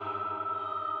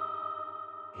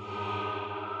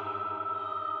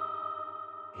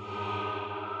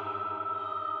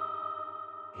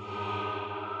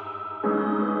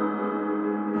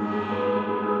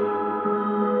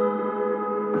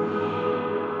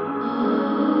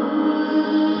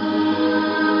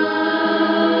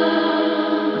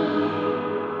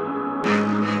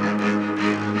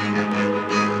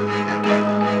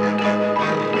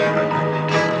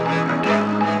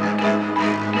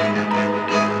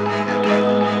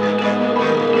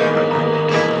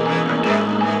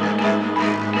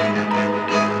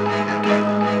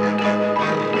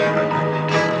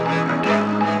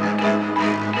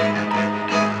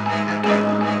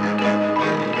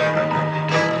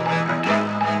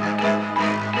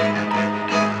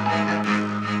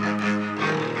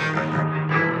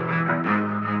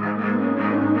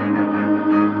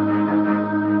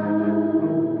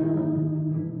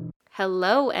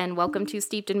and welcome to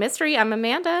Steeped in Mystery. I'm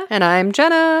Amanda. And I'm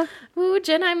Jenna. Ooh,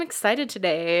 Jenna, I'm excited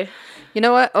today. You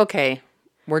know what? Okay,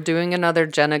 we're doing another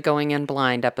Jenna Going In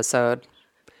Blind episode.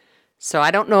 So I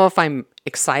don't know if I'm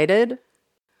excited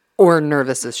or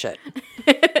nervous as shit.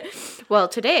 Well,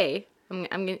 today, I'm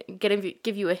going to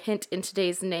give you a hint in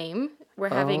today's name. We're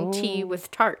having tea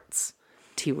with tarts.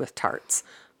 Tea with tarts.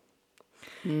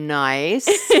 Nice.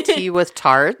 Tea with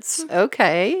tarts.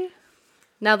 Okay.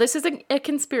 Now, this is a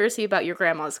conspiracy about your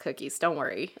grandma's cookies. Don't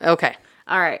worry. Okay.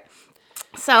 All right.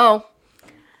 So,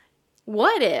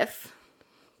 what if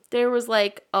there was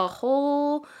like a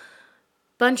whole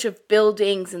bunch of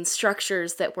buildings and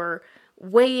structures that were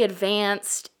way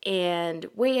advanced and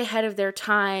way ahead of their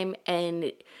time,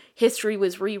 and history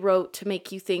was rewrote to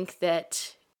make you think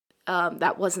that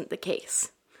that wasn't the case?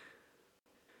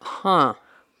 Huh.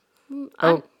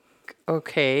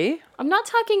 Okay. I'm not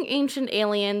talking ancient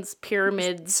aliens,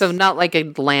 pyramids. So not like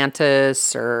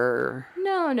Atlantis or...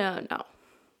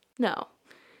 No.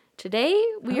 Today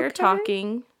we are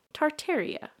talking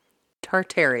Tartaria.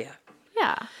 Tartaria.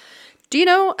 Yeah. Do you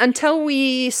know, until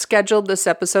we scheduled this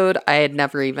episode, I had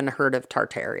never even heard of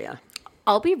Tartaria.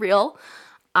 I'll be real.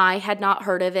 I had not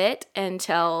heard of it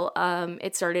until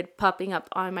it started popping up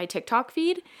on my TikTok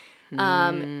feed.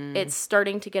 It's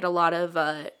starting to get a lot of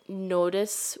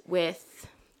notice with,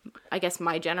 I guess,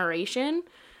 my generation.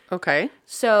 Okay.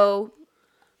 So,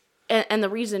 and the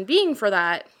reason being for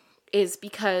that is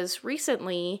because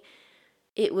recently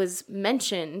it was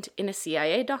mentioned in a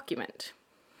CIA document.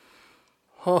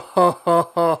 Ho, ho,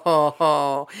 ho, ho, ho,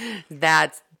 ho.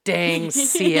 That's dang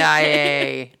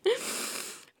CIA.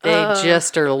 They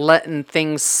just are letting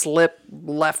things slip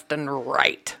left and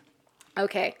right.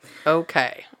 Okay.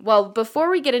 Well, before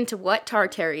we get into what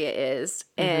Tartaria is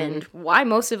and why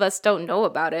most of us don't know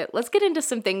about it, let's get into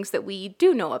some things that we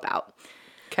do know about.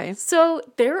 Okay. So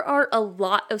there are a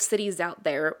lot of cities out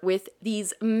there with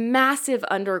these massive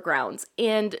undergrounds,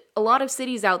 and a lot of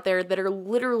cities out there that are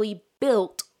literally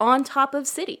built on top of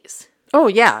cities. Oh,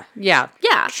 yeah. Yeah.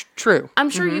 True. I'm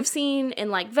sure you've seen in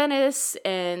like Venice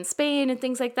and Spain and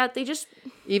things like that. They just...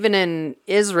 Even in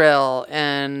Israel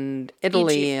and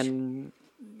Italy Egypt. and,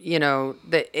 you know,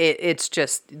 it's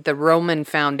just the Roman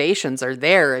foundations are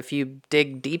there if you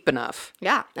dig deep enough.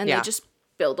 Yeah, and they just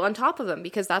build on top of them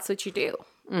because that's what you do,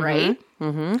 right?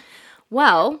 Mm-hmm.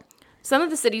 Well, some of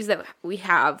the cities that we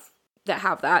have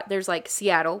that, there's like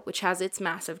Seattle, which has its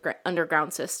massive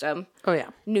underground system. Oh,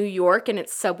 yeah. New York and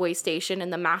its subway station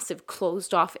and the massive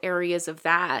closed off areas of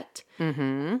that.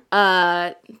 Mm-hmm.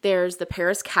 There's the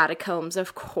Paris catacombs,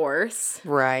 of course.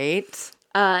 Right.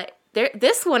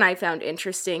 This one I found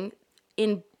interesting.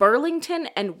 In Burlington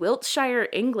and Wiltshire,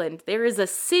 England, there is a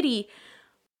city,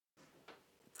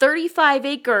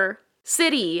 35-acre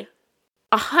city,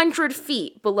 100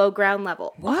 feet below ground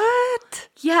level. What?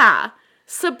 Yeah.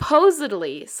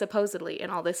 Supposedly, in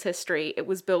all this history, it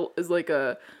was built as like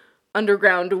a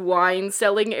underground wine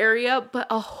selling area, but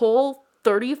a whole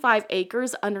 35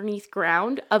 acres underneath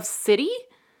ground of city?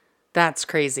 That's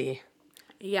crazy.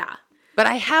 Yeah. But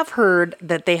I have heard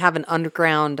that they have an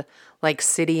underground like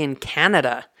city in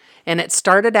Canada. And it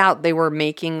started out, they were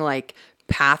making like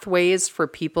pathways for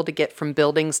people to get from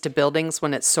buildings to buildings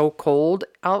when it's so cold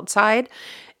outside.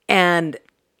 And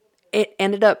it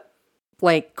ended up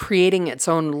like creating its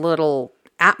own little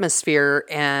atmosphere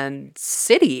and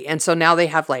city. And so now they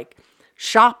have like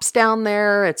shops down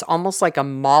there. It's almost like a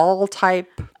mall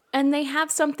type. And they have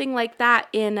something like that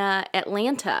in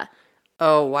Atlanta.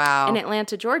 Oh, wow. In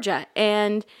Atlanta, Georgia.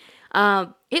 And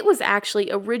it was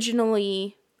actually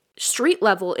originally street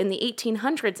level in the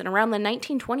 1800s, and around the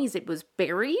 1920s it was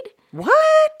buried.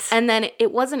 What? And then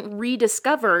it wasn't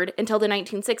rediscovered until the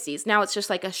 1960s. Now it's just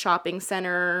like a shopping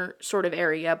center sort of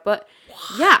area. But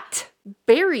yeah,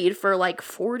 buried for like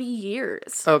 40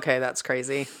 years. Okay, that's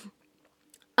crazy.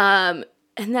 And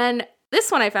then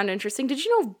this one I found interesting. Did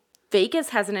you know Vegas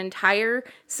has an entire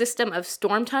system of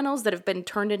storm tunnels that have been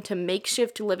turned into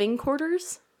makeshift living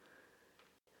quarters?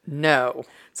 No.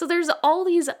 So there's all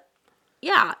these...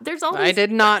 Yeah, I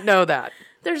did not know that.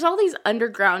 There's all these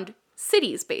underground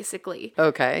cities, basically.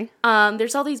 Okay.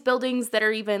 There's all these buildings that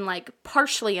are even like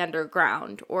partially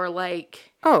underground, or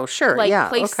like... Oh, sure. Like yeah.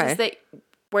 places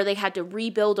where they had to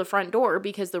rebuild a front door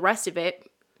because the rest of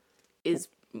it is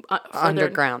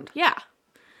underground. Yeah.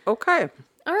 Okay.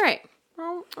 All right.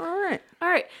 Oh, all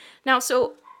right. Now,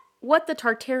 so what the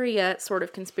Tartaria sort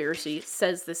of conspiracy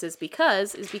says this is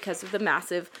because of the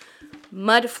massive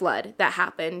mud flood that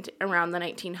happened around the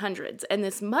 1900s. And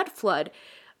this mud flood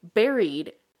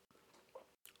buried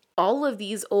all of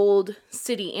these old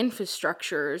city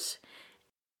infrastructures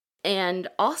and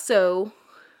also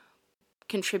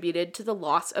contributed to the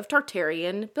loss of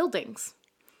Tartarian buildings.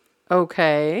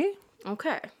 Okay.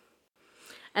 Okay.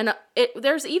 And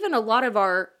there's even a lot of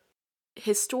our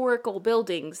historical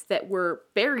buildings that were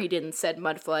buried in said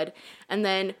mud flood and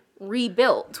then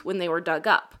rebuilt when they were dug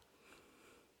up.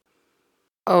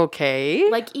 Okay.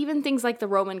 Like even things like the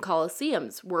Roman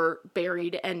Colosseums were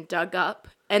buried and dug up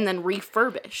and then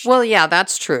refurbished. Well, yeah,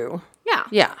 that's true. Yeah.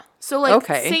 Yeah. So like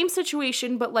Okay. same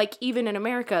situation, but like even in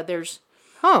America, there's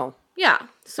Oh. yeah.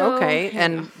 So Okay. yeah.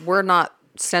 And we're not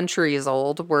centuries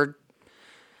old. We're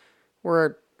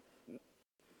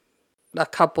a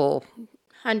couple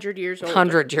 100 years old.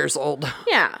 100 years old.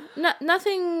 Yeah.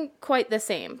 Nothing quite the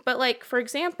same. But like for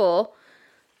example,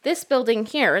 this building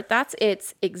here, that's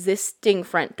its existing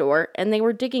front door, and they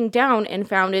were digging down and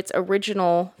found its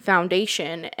original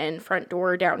foundation and front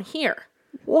door down here.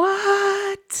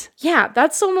 What? Yeah,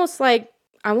 that's almost like,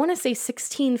 I want to say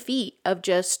 16 feet of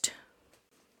just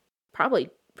probably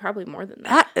more than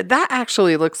that. That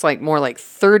actually looks like more like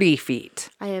 30 feet.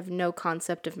 I have no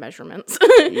concept of measurements.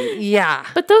 Yeah.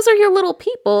 But those are your little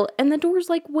people, and the door's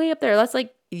like way up there. That's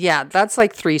like, Yeah, that's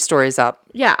like 3 stories up.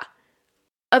 yeah,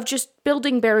 of just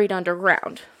building buried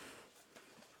underground.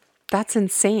 That's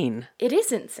insane. It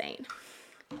is insane.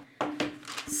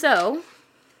 So,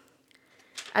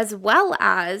 as well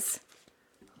as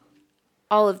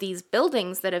all of these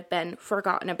buildings that have been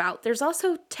forgotten about, there's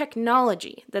also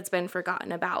technology that's been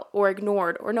forgotten about or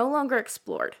ignored or no longer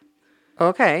explored.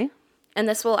 Okay. And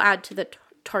this will add to the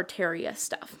Tartaria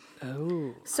stuff.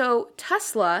 Oh. So,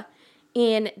 Tesla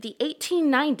in the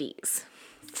 1890s.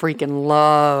 Freaking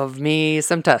love me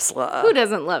some Tesla. Who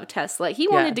doesn't love Tesla? He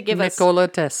wanted to give Nikola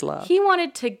Tesla. He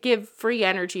wanted to give free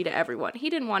energy to everyone. He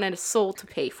didn't want a soul to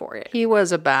pay for it. He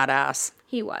was a badass.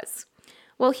 He was.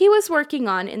 Well, he was working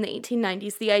on, in the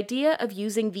 1890s, the idea of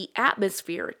using the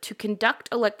atmosphere to conduct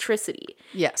electricity.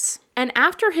 Yes. And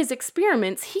after his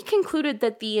experiments, he concluded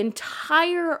that the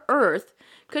entire Earth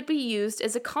could be used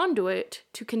as a conduit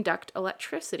to conduct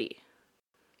electricity.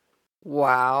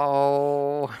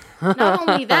 Wow. Not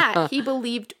only that, he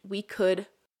believed we could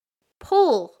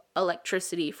pull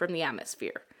electricity from the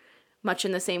atmosphere, much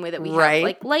in the same way that we have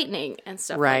like lightning and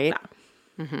stuff like that.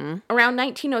 Mm-hmm. Around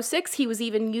 1906, he was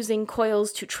even using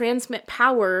coils to transmit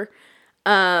power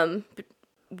wirelessly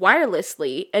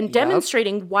and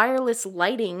demonstrating wireless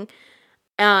lighting.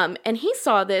 And he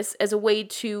saw this as a way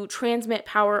to transmit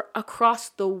power across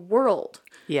the world.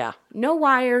 Yeah. No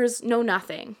wires, no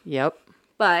nothing. Yep.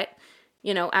 But,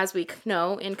 you know, as we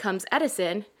know, in comes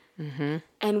Edison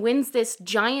and wins this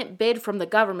giant bid from the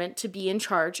government to be in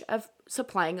charge of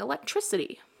supplying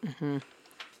electricity. Mm-hmm.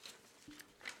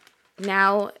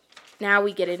 Now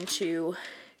we get into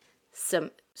some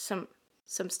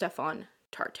stuff on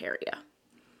Tartaria.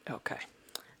 Okay.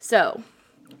 So,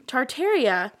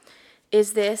 Tartaria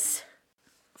is this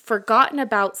forgotten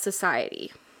about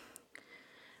society.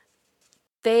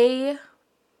 Why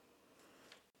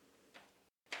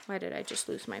did I just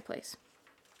lose my place?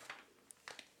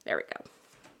 There we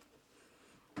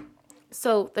go.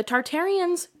 So, the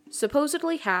Tartarians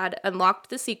supposedly had unlocked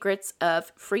the secrets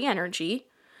of free energy.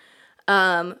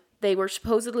 They were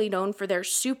supposedly known for their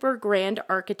super grand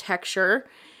architecture,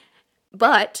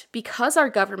 but because our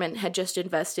government had just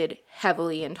invested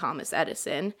heavily in Thomas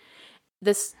Edison,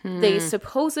 they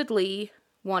supposedly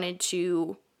wanted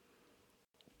to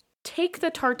take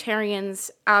the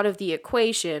Tartarians out of the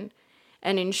equation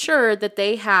and ensure that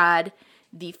they had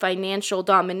the financial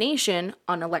domination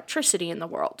on electricity in the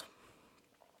world.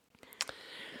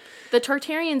 The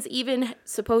Tartarians even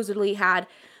supposedly had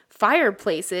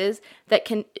fireplaces that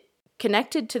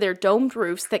connected to their domed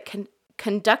roofs that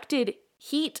conducted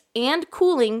heat and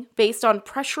cooling based on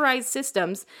pressurized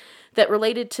systems that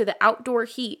related to the outdoor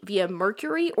heat via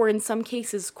mercury or in some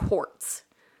cases quartz.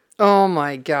 Oh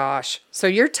my gosh. So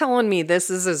you're telling me this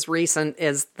is as recent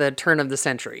as the turn of the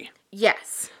century?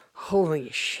 Yes. Holy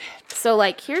shit. So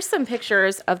like here's some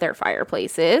pictures of their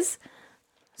fireplaces.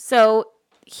 So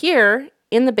here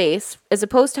in the base, as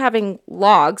opposed to having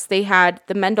logs, they had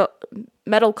the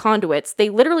metal conduits. They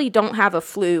literally don't have a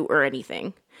flue or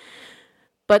anything.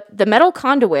 But the metal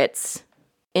conduits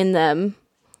in them,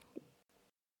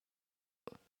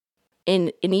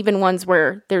 in even ones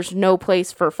where there's no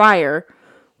place for fire,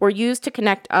 were used to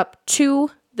connect up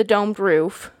to the domed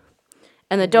roof.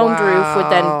 And the domed roof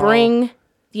would then bring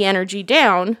the energy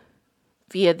down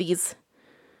via these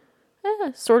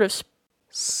sort of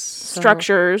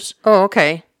structures. Oh,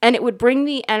 okay. And it would bring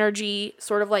the energy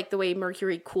sort of like the way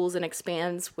mercury cools and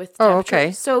expands with temperature. Oh,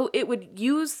 okay. So it would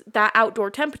use that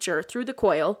outdoor temperature through the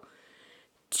coil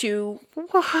to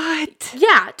What?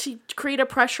 to create a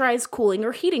pressurized cooling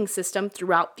or heating system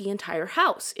throughout the entire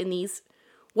house in these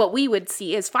what we would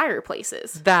see as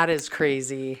fireplaces. That is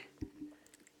crazy.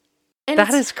 And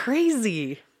That is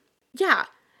crazy. Yeah.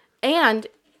 And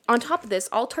on top of this,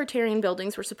 all Tartarian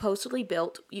buildings were supposedly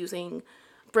built using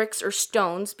bricks or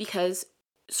stones because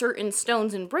certain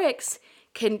stones and bricks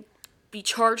can be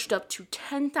charged up to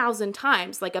 10,000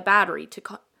 times like a battery to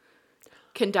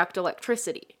conduct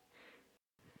electricity.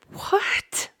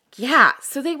 What? Yeah,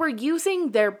 so they were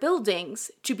using their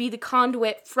buildings to be the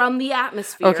conduit from the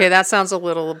atmosphere. Okay, that sounds a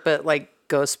little bit like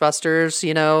Ghostbusters,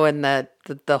 and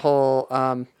the whole,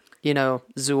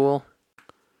 Zool.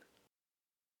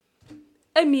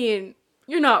 I mean,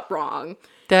 you're not wrong.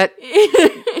 That,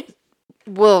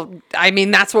 well, I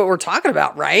mean, that's what we're talking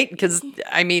about, right? Because,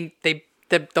 I mean,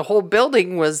 the whole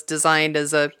building was designed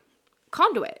as a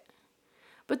Conduit.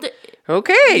 But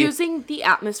okay, using the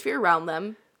atmosphere around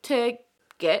them to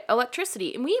get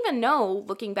electricity. And we even know,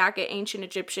 looking back at ancient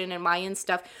Egyptian and Mayan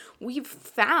stuff, we've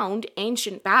found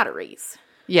ancient batteries.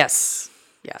 Yes.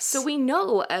 So we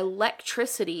know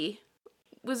electricity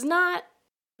was not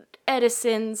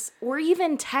Edison's or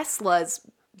even Tesla's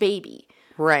baby.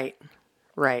 Right.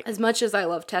 As much as I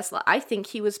love Tesla, I think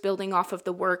he was building off of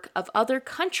the work of other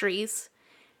countries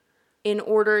in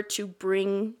order to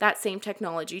bring that same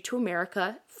technology to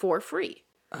America for free.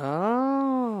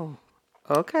 Oh,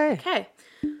 okay. Okay.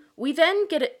 We then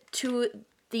get to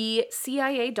the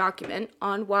CIA document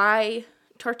on why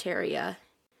Tartaria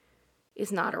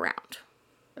is not around.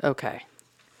 Okay.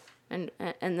 And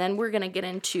then we're going to get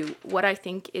into what I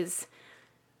think is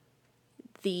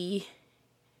the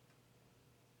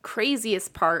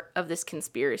craziest part of this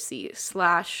conspiracy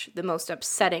 / the most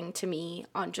upsetting to me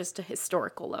on just a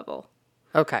historical level.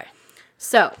 Okay.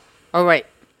 So. Oh, right.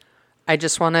 I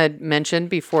just want to mention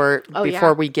before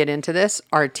we get into this,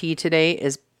 our tea today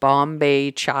is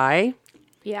Bombay chai.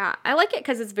 Yeah, I like it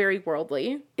because it's very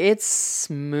worldly. It's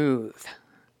smooth.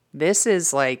 This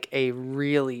is like a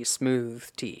really smooth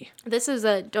tea. This is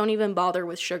a don't even bother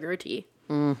with sugar tea.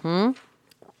 Mm-hmm.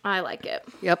 I like it.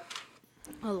 Yep.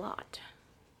 A lot.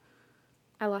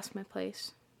 I lost my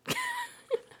place.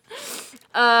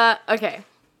 Okay.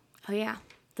 Oh, yeah.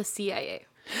 The CIA.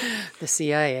 The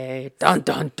CIA. Dun,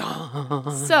 dun,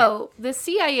 dun. So, the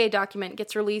CIA document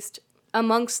gets released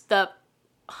amongst the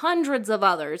hundreds of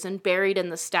others and buried in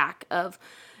the stack of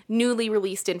newly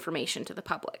released information to the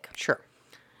public. Sure.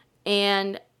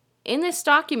 And in this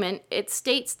document, it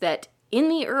states that in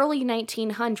the early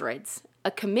 1900s,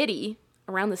 a committee,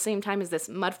 around the same time as this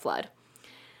mud flood,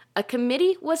 a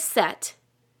committee was set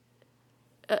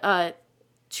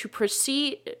to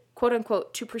proceed, quote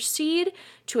unquote, to proceed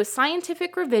to a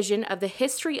scientific revision of the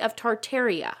history of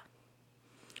Tartaria.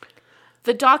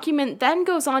 The document then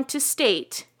goes on to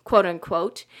state, quote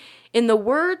unquote, in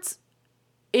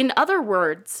other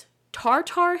words,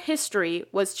 Tartar history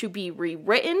was to be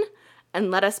rewritten, and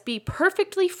let us be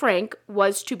perfectly frank,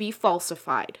 was to be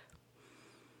falsified.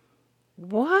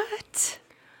 What?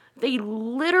 They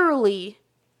literally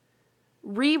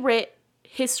rewrote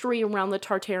history around the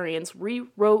Tartarians,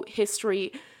 rewrote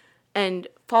history and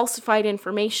falsified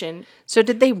information. So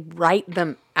did they write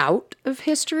them out of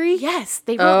history? Yes,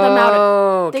 they wrote them out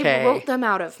of okay. They wrote them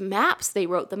out of maps, they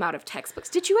wrote them out of textbooks.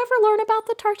 Did you ever learn about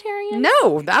the Tartarians?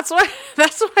 No, that's why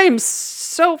I'm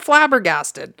so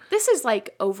flabbergasted. This is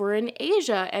like over in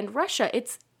Asia and Russia.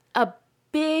 It's a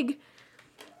big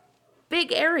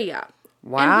area.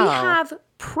 Wow. And we have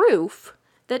proof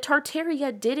that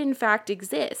Tartaria did in fact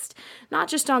exist, not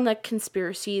just on the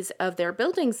conspiracies of their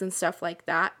buildings and stuff like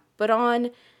that, but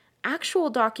on actual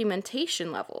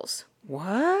documentation levels.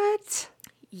 What?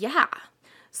 Yeah.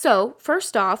 So,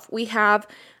 first off, we have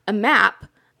a map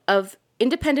of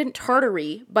independent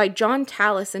Tartary by John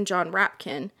Tallis and John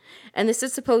Rapkin, and this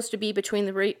is supposed to be between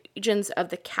the regions of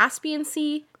the Caspian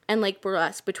Sea and Lake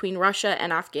Burles, between Russia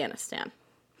and Afghanistan.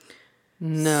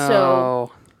 No.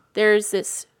 So, there's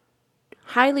this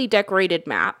highly decorated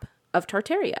map of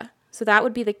Tartaria. So that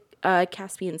would be the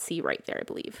Caspian Sea right there, I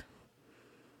believe.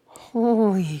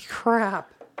 Holy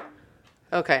crap.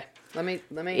 Okay. Let me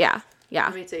Yeah.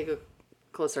 Let me take a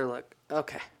closer look.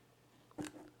 Okay.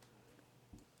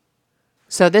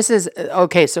 So this is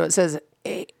okay, so it says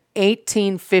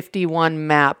 1851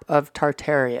 map of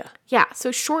Tartaria. Yeah,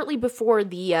 so shortly before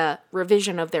the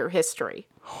revision of their history.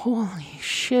 Holy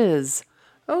shiz.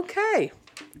 Okay.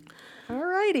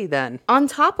 Alrighty then. On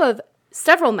top of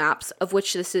several maps, of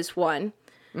which this is one,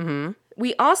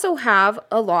 we also have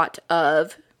a lot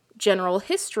of general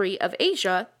history of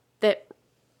Asia that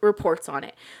reports on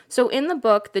it. So in the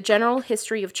book, The General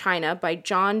History of China by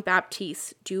John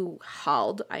Baptiste du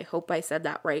Halde, I hope I said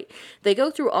that right, they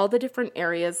go through all the different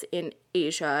areas in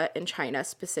Asia and China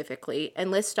specifically and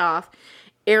list off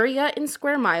area in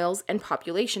square miles and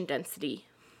population density,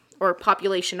 or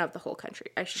population of the whole country,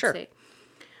 I should say.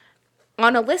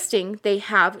 On a listing, they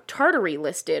have Tartary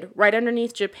listed right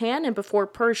underneath Japan and before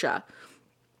Persia.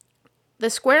 The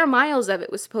square miles of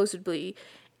it was supposedly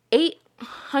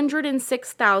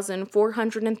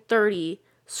 806,430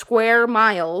 square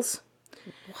miles.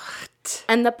 What?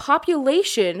 And the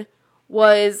population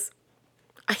was,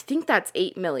 I think that's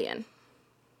 8 million.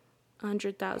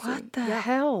 100,000. What the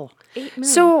hell? 8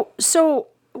 million. So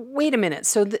wait a minute.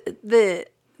 So the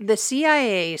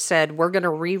CIA said we're going to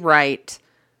rewrite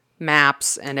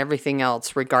maps and everything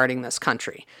else regarding this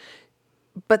country.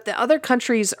 But the other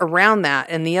countries around that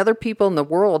and the other people in the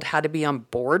world had to be on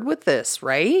board with this,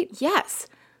 right? Yes.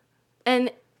 And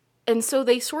so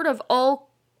they sort of all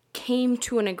came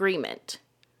to an agreement.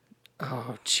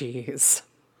 Oh, jeez.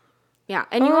 Yeah.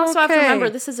 And you also have to Okay. remember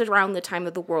this is around the time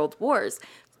of the World Wars.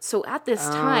 So at this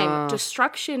time,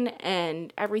 destruction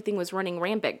and everything was running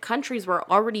rampant. Countries were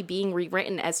already being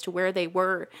rewritten as to where they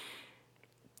were.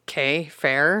 Okay,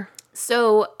 fair.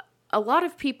 So a lot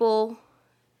of people,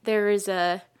 there is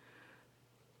I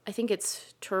think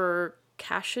it's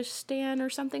Turkestan or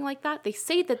something like that. They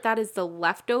say that that is the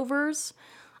leftovers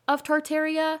of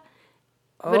Tartaria,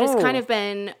 but it's kind of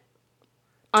been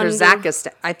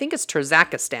Terzakistan. I think it's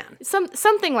Terzakistan.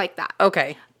 something like that.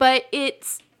 Okay. But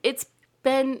it's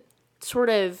been sort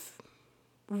of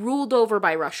ruled over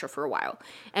by Russia for a while.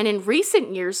 And in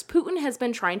recent years, Putin has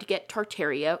been trying to get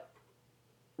Tartaria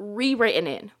rewritten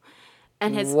in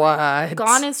and has What?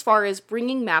 gone as far as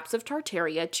bringing maps of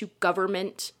Tartaria to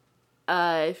government.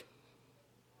 Okay,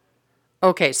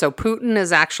 so Putin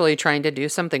is actually trying to do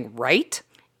something right?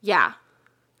 Yeah.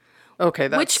 Okay,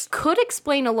 that's... Which could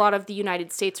explain a lot of the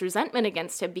United States' resentment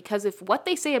against him, because if what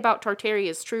they say about Tartaria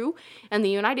is true, and the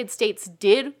United States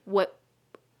did what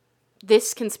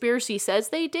this conspiracy says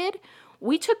they did,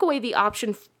 we took away the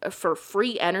option for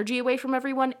free energy away from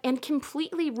everyone and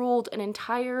completely ruled an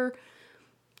entire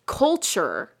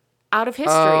culture out of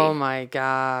history. Oh my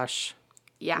gosh.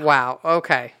 Yeah. Wow,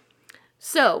 okay.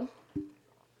 So,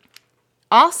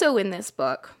 also in this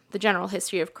book, The General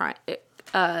History of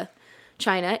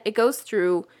China, it goes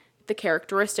through the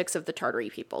characteristics of the Tartary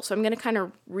people. So I'm going to kind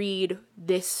of read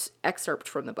this excerpt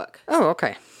from the book. Oh,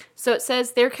 okay. So it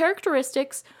says, their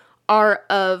characteristics are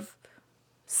of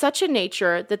such a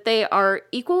nature that they are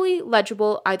equally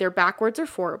legible either backwards or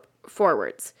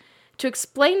forwards. To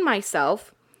explain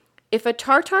myself, if a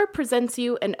Tartar presents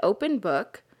you an open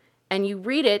book and you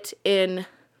read it in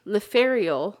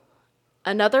Leferial,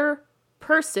 another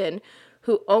person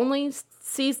who only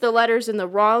sees the letters in the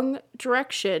wrong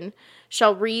direction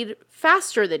shall read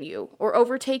faster than you or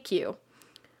overtake you.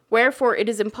 Wherefore it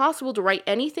is impossible to write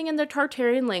anything in the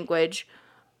Tartarian language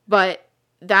but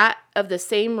that of the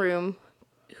same room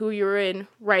who you're in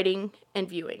writing and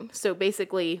viewing. So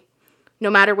basically, no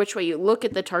matter which way you look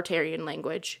at the Tartarian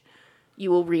language, you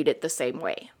will read it the same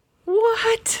way.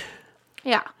 What?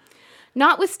 Yeah.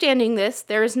 Notwithstanding this,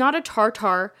 there is not a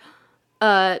Tartar,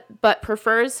 but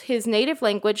prefers his native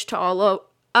language to all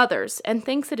others, and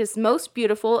thinks it is most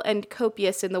beautiful and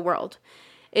copious in the world.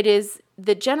 It is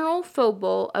the general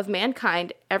fable of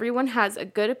mankind. Everyone has a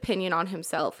good opinion on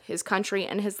himself, his country,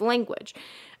 and his language,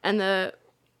 and the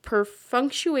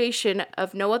perfunctuation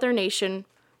of no other nation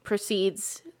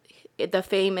precedes the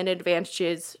fame and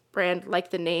advantages brand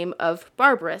like the name of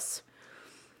barbarous,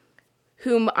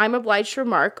 whom I'm obliged to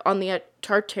remark on the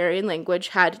Tartarian language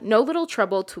had no little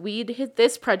trouble to weed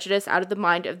this prejudice out of the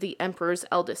mind of the emperor's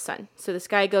eldest son. So this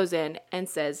guy goes in and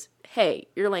says, hey,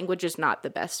 your language is not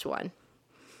the best one.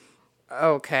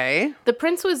 Okay. The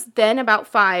prince was then about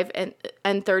 5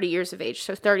 and 30 years of age,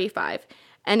 so 35,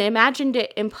 and imagined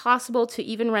it impossible to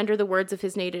even render the words of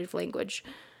his native language.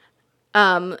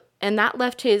 And that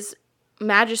left his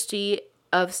majesty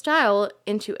of style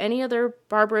into any other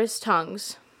barbarous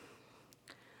tongues.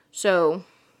 So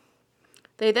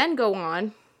they then go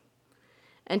on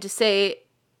and to say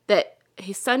that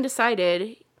his son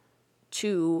decided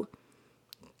to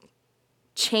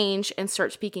change and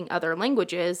start speaking other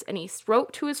languages, and he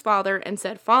wrote to his father and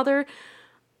said, Father,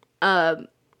 I'm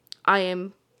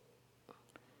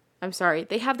sorry,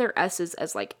 they have their S's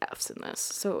as like F's in this,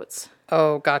 so it's...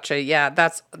 Oh, gotcha. Yeah,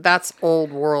 that's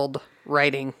old world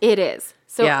writing. It is.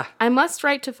 So yeah. I must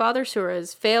write to Father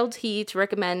Suarez, failed he to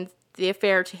recommend the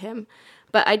affair to him,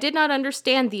 but I did not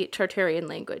understand the Tartarian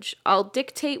language. I'll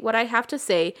dictate what I have to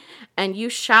say, and you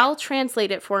shall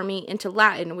translate it for me into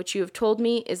Latin, which you have told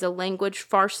me is a language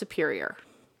far superior.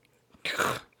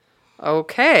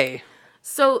 Okay.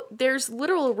 So there's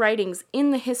literal writings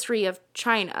in the history of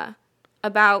China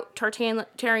about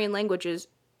Tartarian languages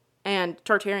and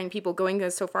Tartarian people going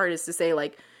so far as to say,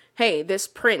 like, hey, this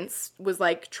prince was,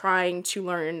 like, trying to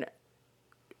learn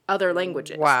other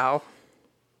languages. Wow.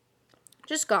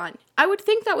 Just gone. I would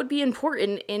think that would be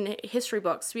important in history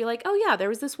books to be like, oh, yeah, there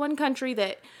was this one country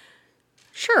that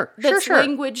Sure.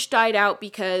 language died out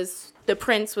because the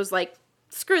prince was like,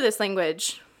 screw this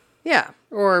language. Yeah.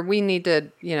 Or we need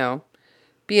to,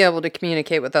 be able to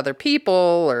communicate with other people,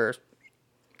 or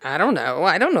I don't know.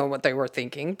 I don't know what they were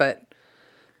thinking, but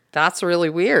that's really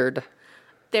weird.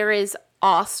 There is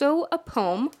also a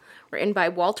poem written by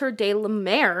Walter de la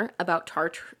Mare about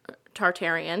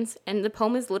Tartarians, and the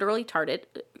poem is literally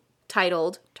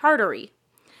titled Tartary.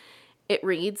 It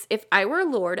reads, "If I were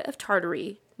lord of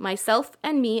Tartary, myself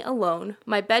and me alone,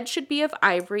 my bed should be of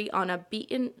ivory, on a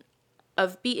beaten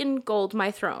gold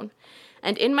my throne.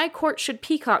 And in my court should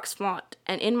peacocks flaunt,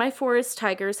 and in my forest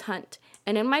tigers hunt,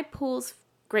 and in my pools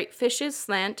great fishes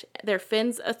slant their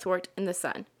fins athwart in the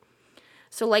sun."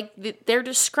 So, like, they're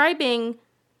describing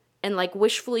and, like,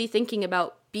 wishfully thinking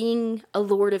about being a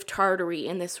lord of Tartary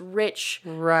in this rich,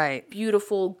 right,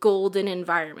 beautiful, golden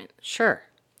environment. Sure.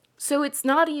 So it's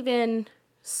not even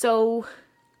so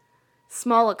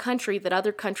small a country that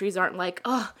other countries aren't like,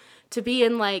 oh, to be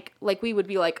in, like we would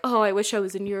be like, oh, I wish I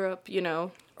was in Europe,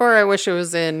 Or I wish it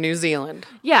was in New Zealand.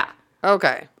 Yeah.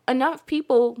 Okay. Enough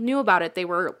people knew about it. They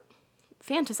were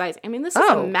fantasizing. I mean, this is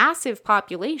a massive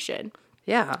population.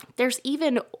 Yeah. There's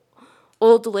even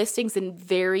old listings in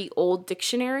very old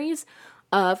dictionaries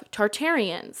of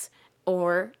Tartarians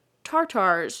or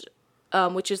Tartars,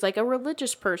 which is like a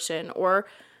religious person, or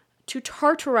to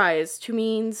tartarize, to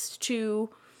means to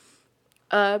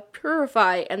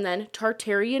purify, and then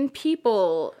Tartarian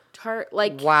people,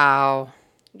 wow.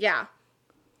 Yeah.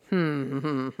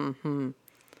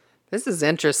 This is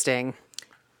interesting.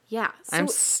 Yeah. So I'm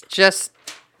just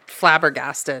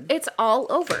flabbergasted. it's all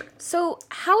over. So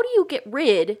how do you get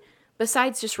rid,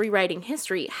 besides just rewriting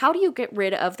history, how do you get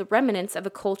rid of the remnants of a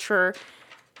culture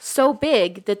so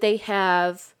big that they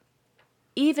have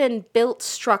even built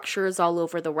structures all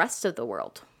over the rest of the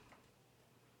world?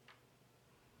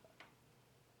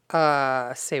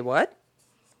 Say what?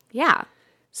 Yeah.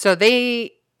 So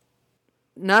they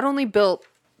not only built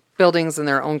buildings in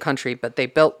their own country, but they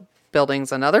built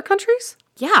buildings in other countries?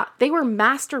 Yeah, they were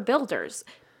master builders.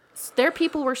 Their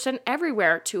people were sent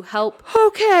everywhere to help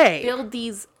build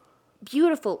these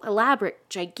beautiful, elaborate,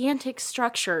 gigantic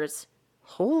structures.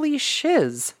 Holy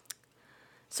shiz.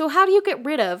 So how do you get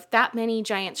rid of that many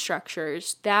giant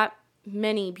structures, that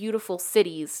many beautiful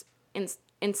cities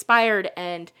inspired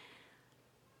and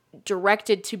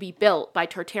directed to be built by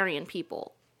Tartarian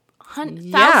people?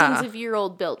 Thousands of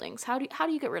year-old buildings. How do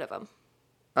you get rid of them?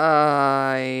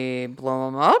 I blow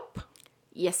them up?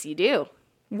 Yes, you do.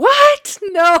 What?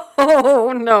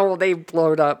 No, they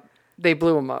blew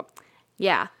them up.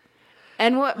 Yeah.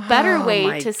 And what better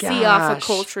way to see off a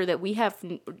culture that we have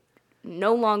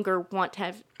no longer want to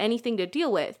have anything to deal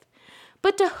with,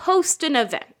 but to host an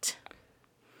event.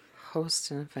 Host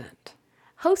an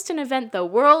event The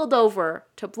world over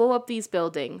to blow up these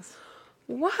buildings.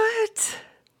 What?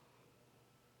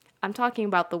 I'm talking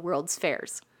about the World's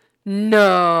Fairs.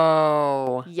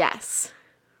 No. Yes.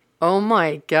 Oh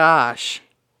my gosh.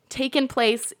 Taken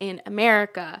place in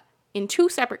America, in 2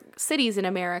 separate cities in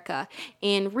America,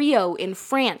 in Rio, in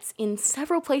France, in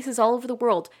several places all over the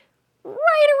world, right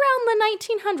around the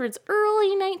 1900s,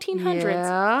 early 1900s.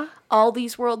 Yeah. All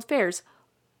these World Fairs,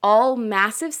 all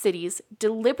massive cities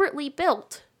deliberately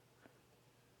built,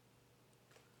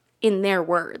 in their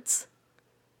words,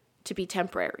 to be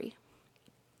temporary,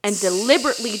 and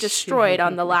deliberately destroyed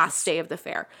on the last day of the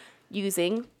fair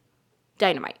using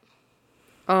dynamite.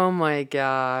 Oh my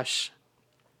gosh.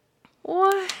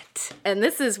 What? And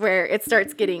this is where it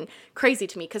starts getting crazy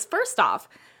to me, because first off,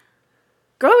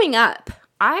 growing up,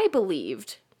 I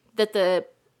believed that the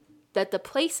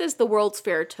places the World's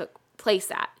Fair took place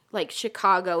at, like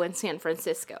Chicago and San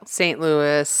Francisco, St.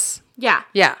 Louis. Yeah.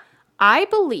 I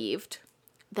believed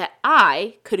that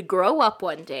I could grow up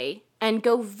one day and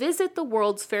go visit the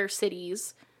World's Fair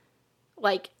cities,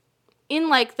 like, in,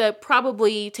 like, the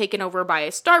probably taken over by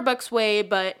a Starbucks way,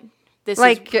 but this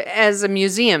like, is... as a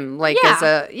museum, like,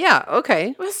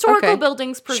 okay. Historical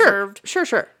buildings preserved.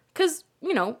 Sure. Because,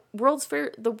 the World's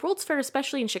Fair,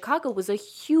 especially in Chicago, was a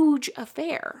huge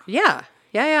affair. Yeah.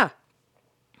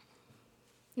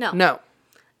 No.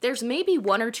 There's maybe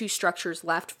 1 or 2 structures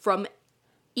left from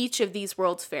each of these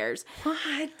World's Fairs.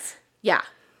 What? Yeah.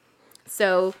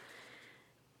 So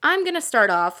I'm going to start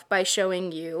off by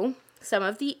showing you some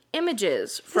of the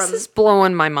images This is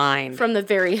blowing my mind. from the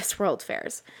various World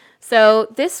Fairs.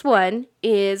 So this one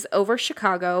is over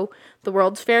Chicago, the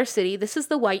World's Fair city. This is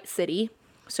the White City.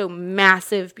 So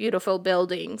massive, beautiful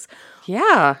buildings.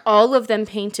 Yeah. All of them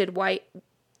painted white.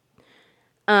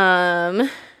 Let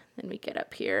me get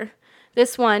up here.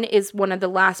 This one is one of the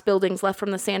last buildings left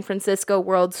from the San Francisco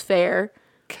World's Fair.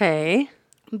 Okay.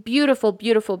 Beautiful,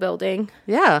 beautiful building.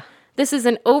 Yeah. This is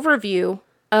an overview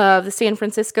of the San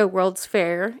Francisco World's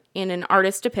Fair in an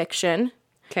artist depiction.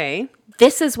 Okay.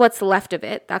 This is what's left of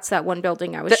it. That's that one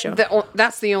building I was showing.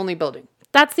 That's the only building.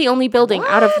 That's the only building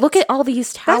out of, look at all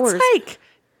these towers.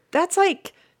 That's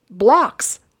like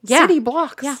blocks. Yeah. City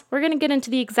blocks. Yeah, we're going to get into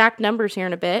the exact numbers here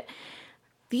in a bit.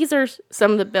 These are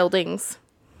some of the buildings.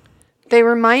 They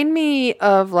remind me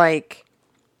of like,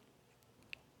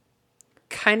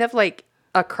 kind of like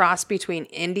a cross between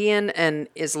Indian and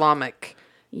Islamic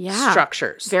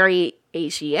structures. Very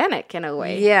Asiatic in a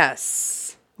way.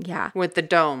 Yes. Yeah. With the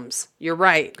domes. You're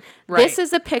right. This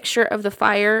is a picture of the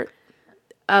fire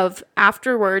of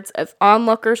afterwards of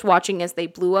onlookers watching as they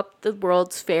blew up the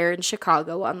World's Fair in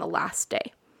Chicago on the last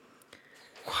day.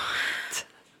 What?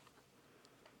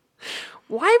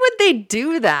 Why would they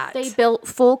do that? They built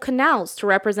full canals to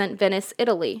represent Venice,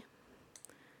 Italy.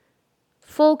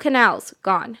 Full canals,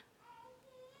 gone.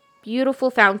 Beautiful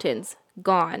fountains,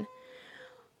 gone.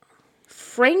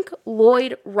 Frank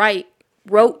Lloyd Wright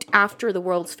wrote after the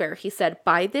World's Fair. He said,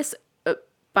 by this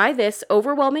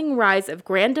overwhelming rise of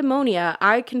grand ammonia,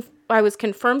 I was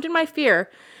confirmed in my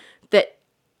fear that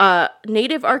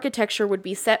native architecture would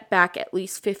be set back at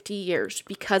least 50 years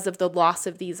because of the loss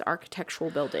of these architectural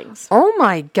buildings. Oh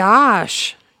my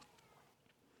gosh.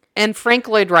 And Frank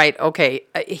Lloyd Wright, okay,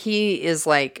 he is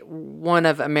like one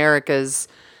of America's,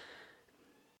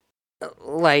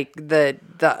 like the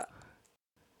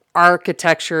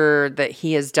architecture that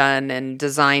he has done and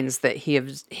designs that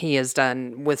he has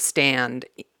done withstand.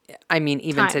 I mean,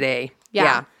 even today.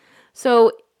 Yeah.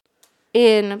 So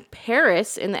in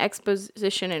Paris, in the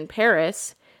exposition in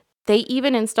Paris, they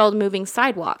even installed moving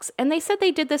sidewalks. And they said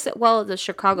they did this at the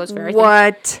Chicago's Fair.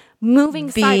 What? Moving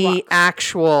sidewalks. The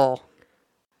actual.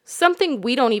 Something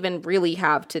we don't even really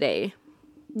have today.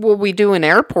 Well, we do in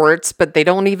airports, but they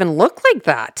don't even look like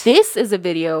that. This is a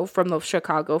video from the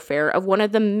Chicago Fair of one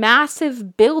of the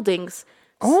massive buildings.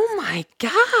 Oh my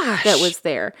gosh. That was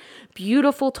there.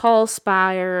 Beautiful tall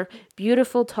spire,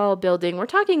 beautiful tall building. We're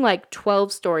talking like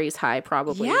 12 stories high,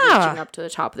 probably, reaching up to the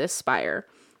top of this spire.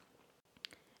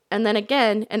 And then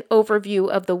again, an overview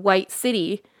of the White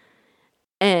City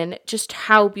and just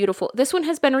how beautiful. This one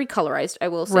has been recolorized, I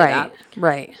will say that.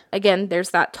 Right. Again,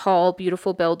 there's that tall,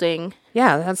 beautiful building.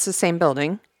 Yeah, that's the same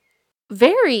building.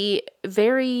 Very,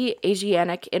 very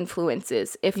Asiatic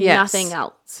influences, if nothing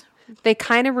else. They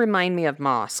kind of remind me of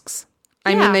mosques.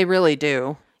 I mean, they really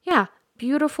do. Yeah.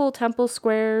 Beautiful temple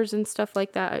squares and stuff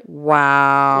like that.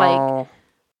 Wow.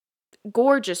 Like,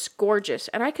 gorgeous, gorgeous.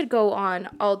 And I could go on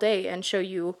all day and show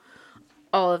you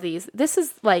all of these. This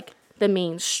is like the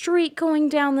main street going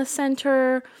down the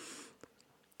center.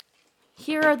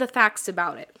 Here are the facts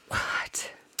about it.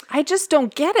 What? I just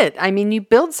don't get it. I mean, you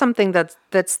build something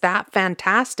that's that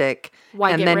fantastic.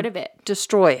 Why get rid of it?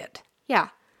 Destroy it. Yeah.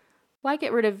 Why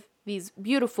get rid of these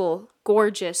beautiful,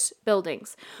 gorgeous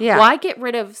buildings? Yeah. Why get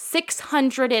rid of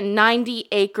 690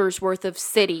 acres worth of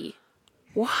city?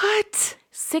 What?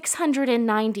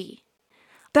 690.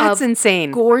 That's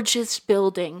insane. Gorgeous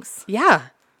buildings. Yeah.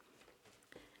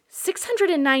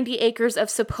 690 acres of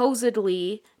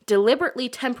supposedly deliberately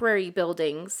temporary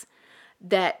buildings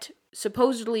that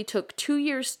supposedly took 2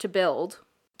 years to build.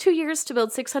 2 years to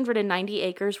build 690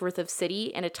 acres worth of city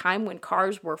in a time when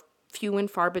cars were few and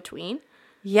far between.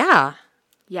 Yeah.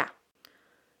 Yeah.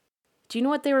 Do you know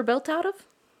what they were built out of?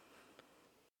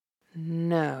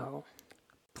 No.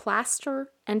 Plaster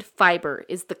and fiber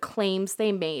is the claims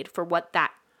they made for what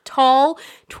that tall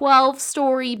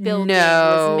 12-story building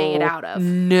was made out of.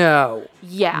 No.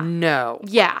 Yeah. No.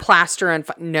 Yeah. Plaster and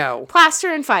no.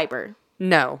 Plaster and fiber.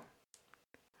 No.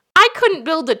 I couldn't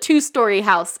build a 2-story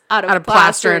house out of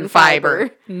plaster and fiber.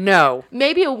 No.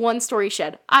 Maybe a 1-story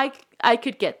shed. I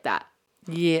could get that.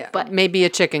 Yeah. But maybe a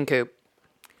chicken coop.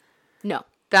 No.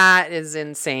 That is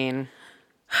insane.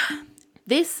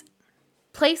 This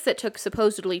place that took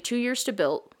supposedly 2 years to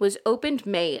build was opened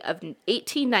May of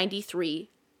 1893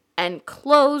 and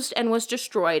closed and was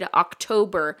destroyed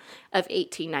October of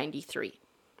 1893.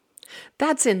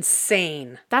 That's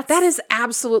insane. That's- That is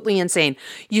absolutely insane.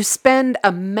 You spend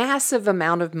a massive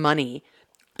amount of money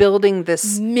building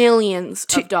this Millions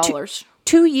of dollars.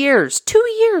 2 years. 2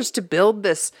 years to build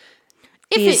these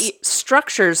If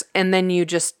structures, and then you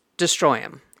just destroy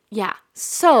them. Yeah.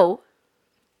 So,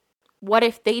 what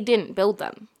if they didn't build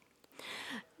them?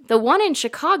 The one in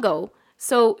Chicago,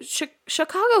 so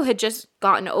Chicago had just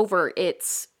gotten over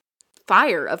its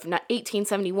fire of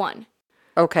 1871.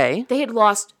 Okay. They had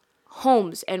lost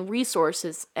homes and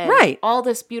resources and Right. all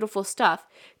this beautiful stuff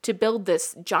to build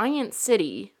this giant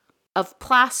city of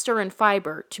plaster and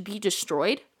fiber to be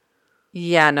destroyed.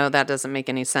 Yeah, no, that doesn't make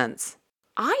any sense.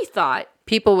 I thought,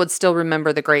 People would still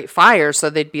remember the Great Fire, so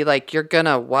they'd be like, you're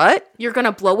gonna what? you're going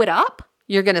to blow it up?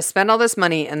 You're gonna spend all this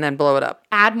money and then blow it up.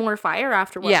 Add more fire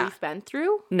after what Yeah. we've been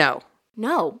through? No,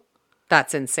 No.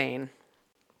 that's insane.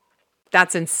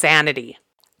 That's insanity.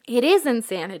 It is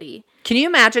insanity. Can you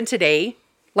imagine today,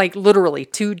 like literally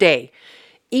today,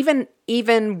 even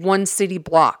one city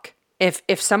block,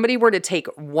 if somebody were to take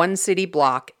one city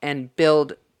block and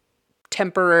build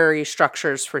temporary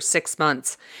structures for 6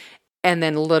 months and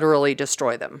then literally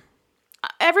destroy them?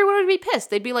 Everyone would be pissed.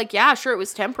 They'd be like, yeah, sure, it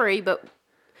was temporary, but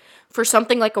for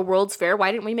something like a World's Fair,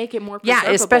 why didn't we make it more preservable?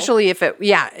 Yeah, especially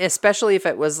if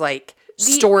it was like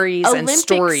stories and Olympic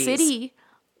stories. City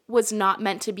was not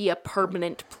meant to be a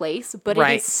permanent place, but it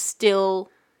Right. is still,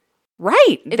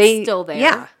 Right. It's still there.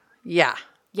 Yeah. Yeah.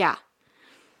 yeah.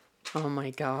 Oh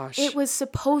my gosh. It was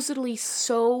supposedly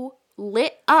so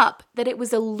lit up that it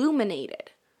was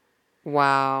illuminated.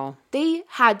 Wow. They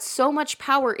had so much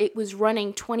power, it was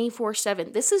running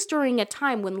 24/7. This is during a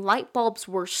time when light bulbs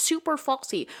were super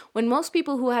faulty, when most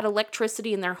people who had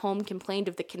electricity in their home complained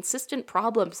of the consistent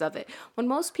problems of it, when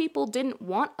most people didn't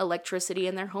want electricity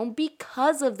in their home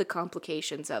because of the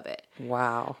complications of it.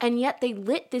 Wow. And yet they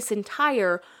lit this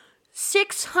entire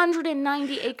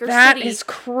 690-acre That city is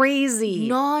crazy.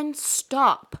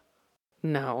 non-stop.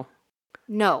 No.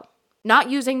 No, not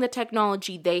using the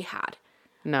technology they had.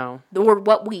 No. Or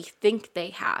what we think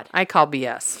they had. I call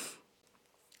BS.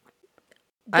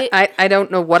 I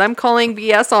don't know what I'm calling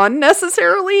BS on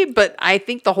necessarily, but I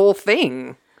think the whole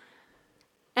thing.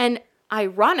 And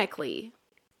ironically,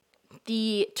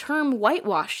 the term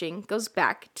whitewashing goes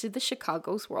back to the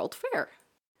Chicago's World Fair.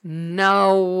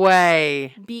 No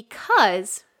way.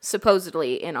 Because,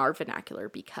 supposedly in our vernacular,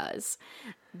 because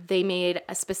they made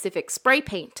a specific spray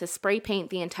paint to spray paint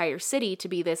the entire city to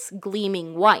be this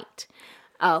gleaming white.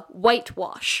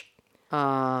 Whitewash.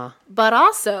 But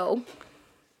also,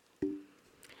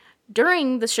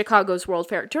 during the Chicago's World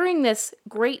Fair, during this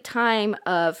great time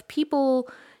of people,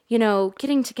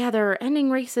 getting together, ending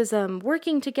racism,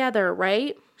 working together,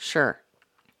 right? Sure.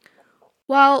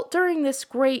 Well, during this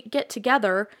great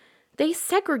get-together, they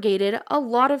segregated a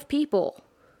lot of people.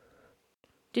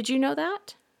 Did you know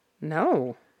that?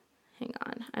 No. Hang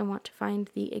on, I want to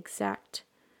find the exact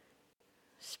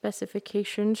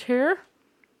specifications here.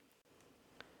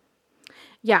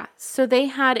 Yeah, so they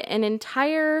had an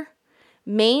entire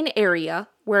main area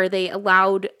where they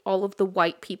allowed all of the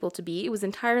white people to be. It was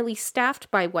entirely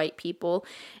staffed by white people,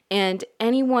 and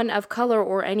anyone of color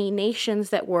or any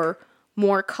nations that were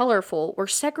more colorful were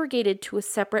segregated to a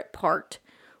separate part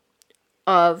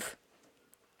of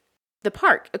the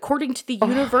park. According to the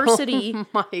University Oh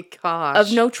my gosh.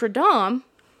 of Notre Dame,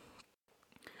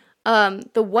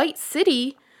 the White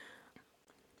City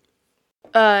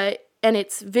and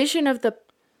its vision of the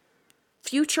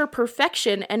future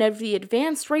perfection and of the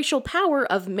advanced racial power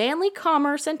of manly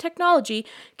commerce and technology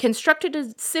constructed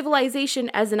a civilization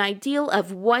as an ideal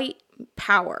of white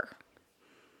power.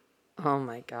 Oh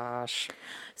my gosh.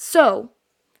 So,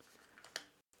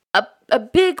 a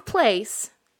big place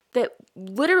that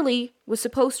literally was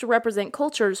supposed to represent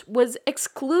cultures was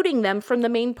excluding them from the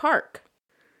main park.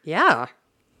 Yeah.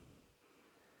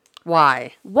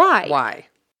 Why? Why? Why?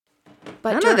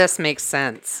 But None of this makes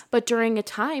sense. But during a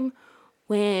time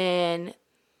when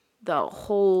the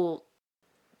whole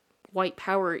white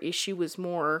power issue was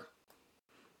more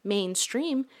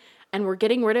mainstream, and we're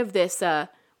getting rid of this,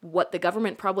 what the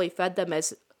government probably fed them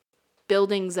as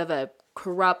buildings of a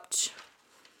corrupt,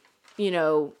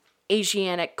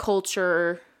 Asiatic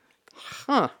culture.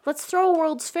 Huh. Let's throw a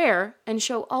World's Fair and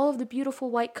show all of the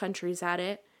beautiful white countries at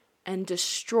it and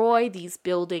destroy these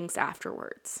buildings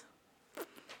afterwards.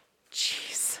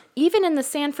 Jeez. Even in the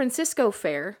San Francisco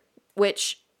Fair,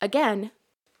 which, again,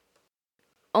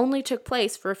 only took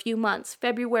place for a few months,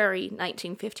 February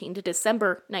 1915 to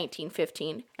December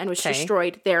 1915, and was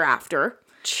destroyed thereafter.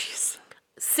 Jeez.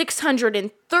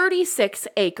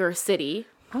 636-acre city.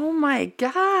 Oh my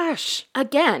gosh.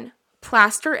 Again,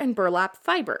 plaster and burlap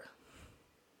fiber.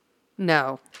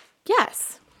 No.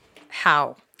 Yes.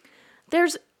 How?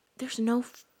 There's no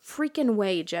freaking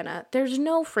way, Jenna. There's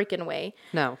no freaking way.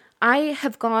 No. I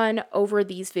have gone over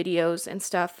these videos and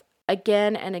stuff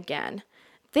again and again.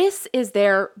 This is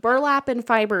their burlap and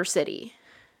fiber city.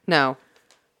 No.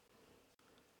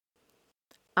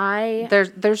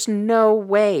 There's no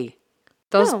way.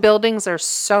 Those buildings are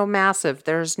so massive.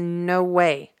 There's no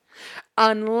way.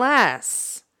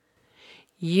 Unless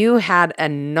you had a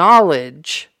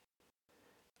knowledge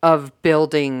of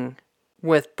building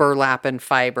with burlap and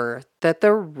fiber that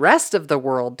the rest of the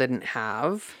world didn't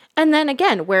have. And then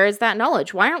again, where is that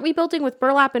knowledge? Why aren't we building with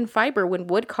burlap and fiber when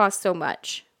wood costs so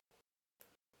much?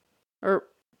 Or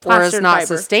is not fiber.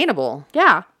 Sustainable.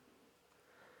 Yeah.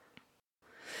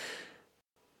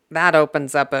 That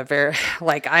opens up a very,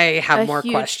 I have more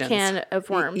huge questions. Can of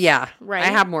worms. Yeah. Right. I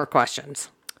have more questions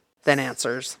than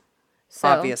answers. So,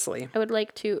 obviously. I would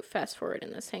like to fast forward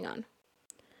in this. Hang on.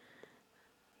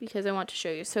 Because I want to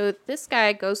show you. So this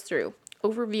guy goes through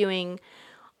overviewing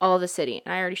all the city.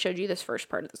 And I already showed you this first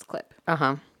part of this clip.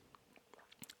 Uh-huh.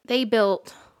 They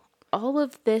built all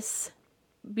of this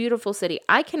beautiful city.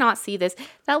 I cannot see this.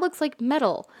 That looks like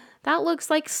metal. That looks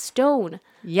like stone.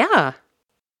 Yeah.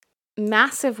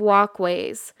 Massive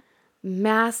walkways.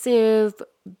 Massive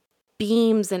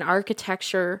beams and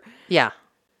architecture. Yeah.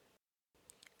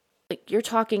 Like, you're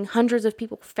talking hundreds of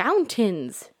people.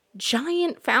 Fountains.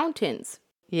 Giant fountains.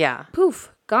 Yeah.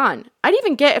 Poof. Gone. I'd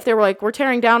even get if they were like, we're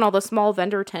tearing down all the small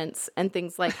vendor tents and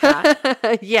things like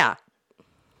that. Yeah.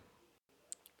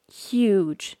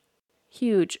 Huge.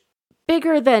 Huge.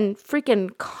 Bigger than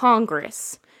freaking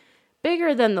Congress.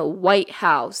 Bigger than the White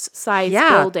House size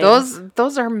buildings.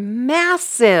 Those are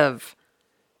massive.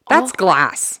 That's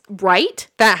glass. Right?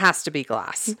 That has to be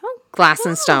glass. No. Glass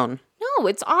and stone. No,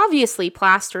 it's obviously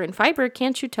plaster and fiber.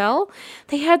 Can't you tell?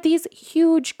 They had these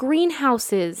huge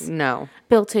greenhouses No.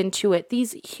 built into it.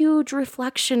 These huge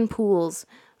reflection pools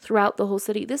throughout the whole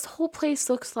city. This whole place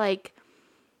looks like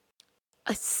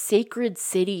a sacred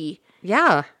city.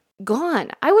 Yeah.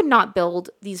 Gone. I would not build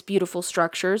these beautiful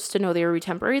structures to know they were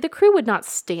temporary. The crew would not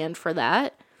stand for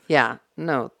that. Yeah.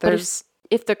 No. There's...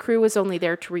 But if the crew was only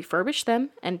there to refurbish them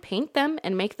and paint them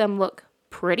and make them look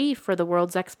pretty for the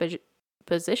world's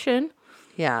exposition.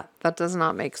 Yeah. That does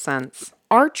not make sense.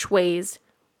 Archways.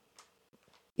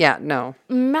 Yeah. No.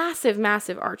 Massive,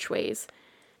 massive archways.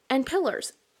 And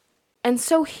pillars. And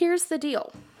so here's the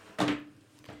deal.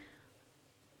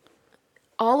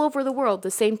 All over the world, the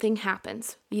same thing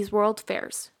happens. These world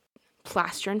fairs.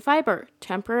 Plaster and fiber.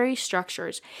 Temporary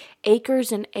structures.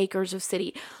 Acres and acres of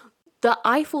city. The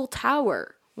Eiffel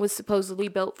Tower was supposedly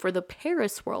built for the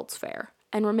Paris World's Fair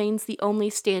and remains the only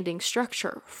standing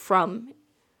structure from.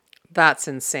 That's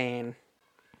insane.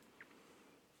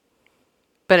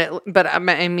 But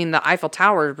I mean, the Eiffel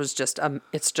Tower was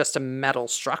it's just a metal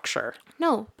structure.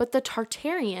 No, but the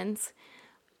Tartarians,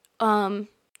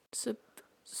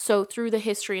 so through the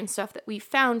history and stuff that we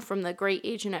found from the Great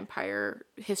Asian Empire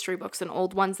history books and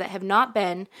old ones that have not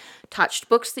been touched,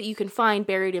 books that you can find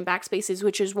buried in backspaces,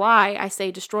 which is why I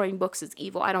say destroying books is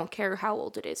evil. I don't care how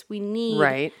old it is. We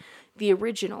need the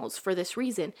originals for this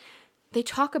reason. They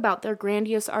talk about their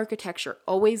grandiose architecture,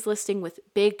 always listing with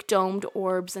big domed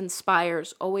orbs and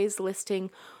spires, always listing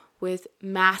with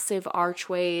massive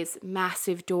archways,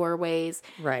 massive doorways.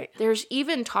 Right. There's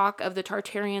even talk of the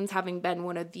Tartarians having been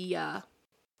one of the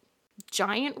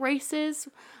giant races.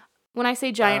 When I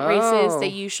say giant races, they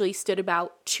usually stood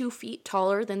about 2 feet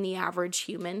taller than the average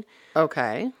human.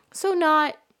 Okay. So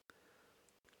not,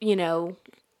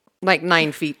 like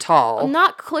 9 feet tall.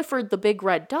 not Clifford the Big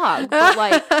Red Dog, but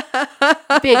like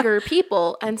bigger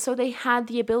people. And so they had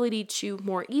the ability to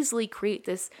more easily create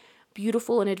this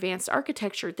beautiful and advanced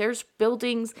architecture. There's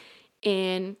buildings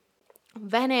in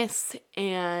Venice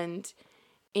and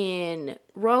in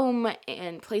Rome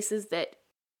and places that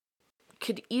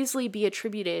could easily be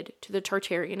attributed to the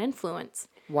Tartarian influence.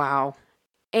 Wow.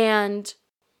 And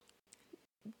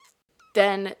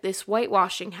then this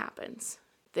whitewashing happens.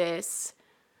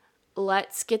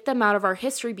 Let's get them out of our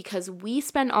history because we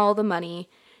spend all the money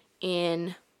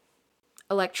in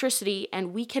electricity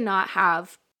and we cannot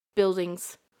have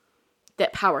buildings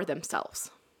that power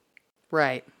themselves.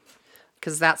 Right.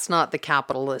 Because that's not the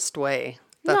capitalist way.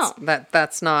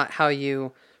 That's not how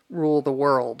you rule the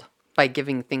world, by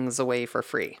giving things away for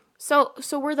free. So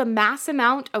were the mass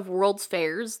amount of World's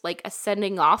Fairs like a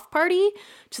sending off party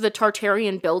to the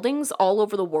Tartarian buildings all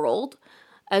over the world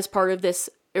as part of this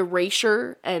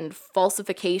erasure and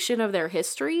falsification of their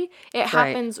history? It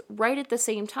happens right at the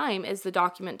same time as the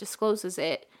document discloses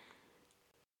it.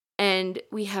 And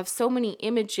we have so many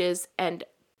images and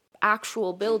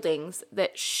actual buildings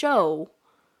that show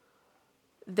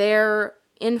their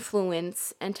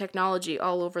influence and technology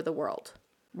all over the world.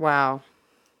 Wow.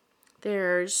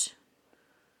 I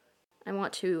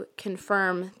want to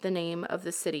confirm the name of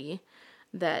the city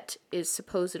that is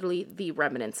supposedly the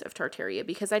remnants of Tartaria,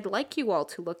 because I'd like you all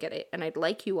to look at it, and I'd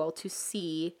like you all to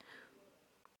see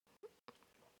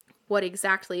what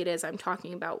exactly it is I'm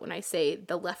talking about when I say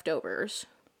the leftovers.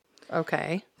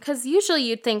 Okay. Because usually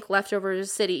you'd think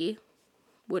leftovers city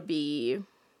would be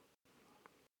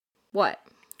what?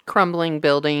 Crumbling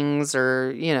buildings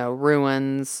or,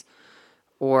 ruins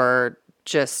or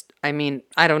just, I mean,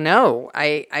 I don't know.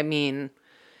 I mean,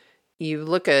 you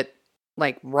look at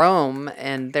like Rome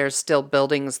and there's still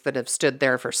buildings that have stood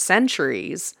there for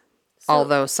centuries,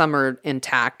 although some are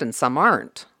intact and some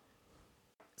aren't.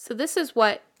 So this is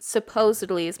what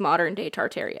supposedly is modern day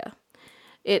Tartaria.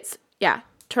 It's,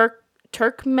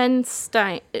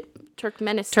 Turkmenistan.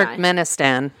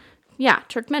 Turkmenistan. Yeah,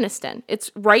 Turkmenistan.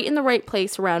 It's right in the right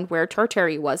place around where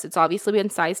Tartary was. It's obviously been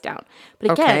sized down.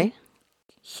 But again,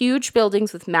 huge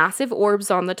buildings with massive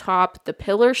orbs on the top, the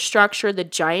pillar structure, the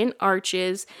giant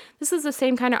arches. This is the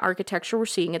same kind of architecture we're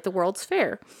seeing at the World's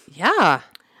Fair. Yeah.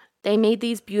 They made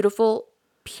these beautiful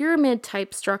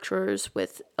pyramid-type structures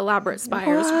with elaborate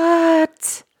spires.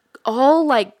 What? All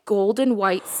like golden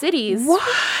white cities.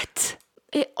 What?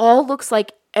 It all looks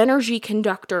like energy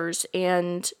conductors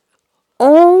and...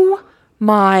 Oh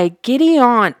my giddy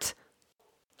aunt.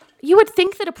 You would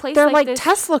think that a place They're like like this...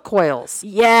 Tesla coils.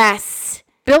 Yes.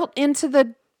 Built into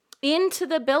the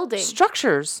building.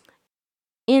 Structures.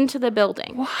 Into the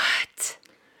building. What?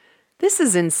 This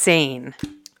is insane.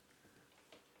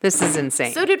 This is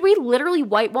insane. So did we literally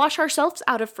whitewash ourselves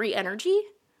out of free energy?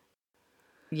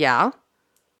 Yeah.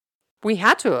 We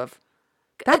had to have.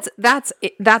 That's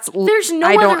There's no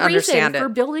I don't other understand reason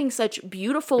for it. building such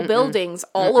beautiful buildings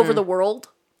all over the world.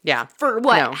 Yeah. For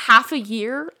what, No. half a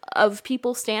year of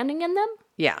people standing in them?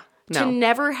 Yeah. To No.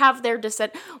 never have their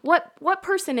descent. What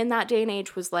person in that day and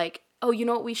age was like, oh, you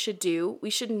know what we should do? We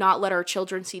should not let our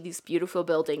children see these beautiful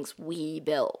buildings we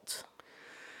built.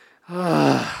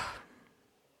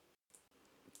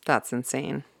 That's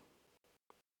insane.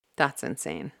 That's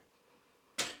insane.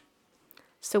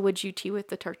 So would you tea with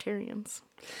the Tartarians?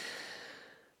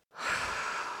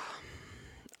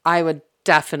 I would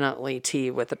definitely tea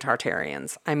with the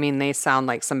Tartarians. I mean, they sound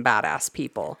like some badass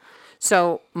people.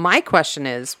 So my question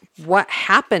is, what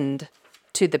happened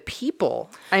to the people?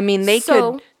 I mean, they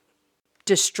could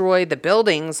destroy the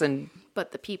buildings and...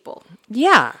 But the people.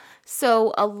 Yeah.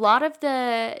 So a lot of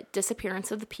the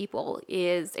disappearance of the people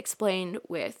is explained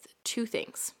with two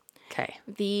things. Okay.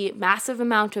 The massive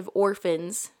amount of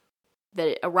orphans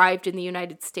that arrived in the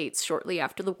United States shortly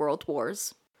after the World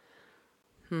Wars.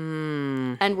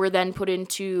 And were then put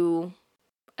into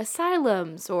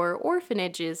asylums or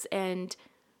orphanages and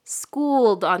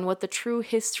schooled on what the true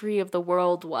history of the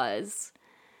world was.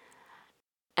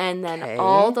 And then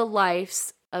all the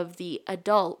lives of the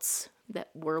adults that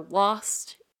were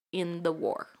lost in the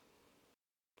war.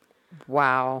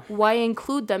 Wow. Why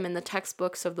include them in the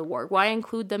textbooks of the war? Why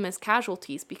include them as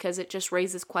casualties? Because it just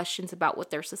raises questions about what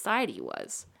their society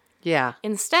was. Yeah.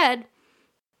 Instead,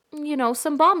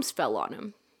 some bombs fell on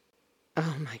them.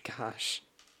 Oh my gosh.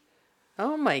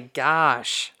 Oh my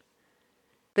gosh.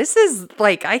 This is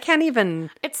like, I can't even...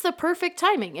 It's the perfect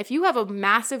timing. If you have a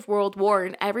massive world war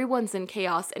and everyone's in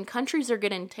chaos and countries are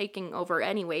getting taken over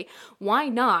anyway, why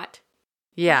not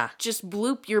just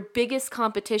bloop your biggest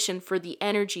competition for the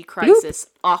energy crisis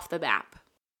off the map?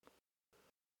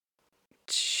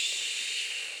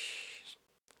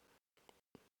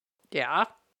 Yeah.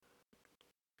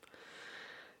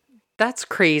 That's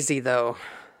crazy, though.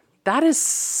 That is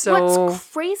so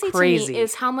What's crazy to me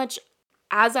is how much,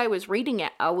 as I was reading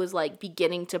it, I was like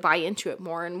beginning to buy into it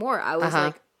more and more. I was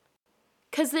like,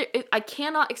 because I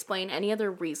cannot explain any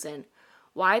other reason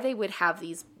why they would have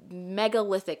these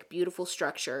megalithic, beautiful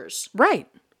structures. Right.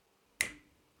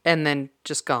 And then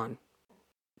just gone.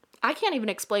 I can't even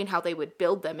explain how they would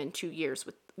build them in 2 years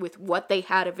with what they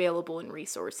had available in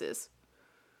resources.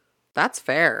 That's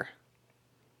fair.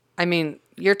 I mean,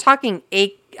 you're talking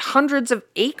hundreds of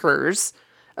acres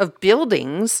of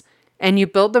buildings and you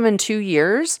build them in 2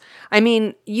 years. I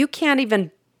mean, you can't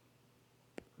even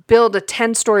build a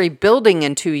 10-story building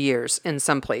in 2 years in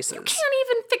some places. You can't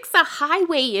even fix a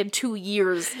highway in 2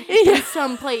 years in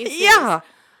some places. Yeah.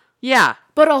 Yeah.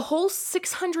 But a whole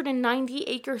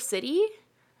 690-acre city?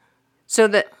 So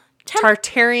the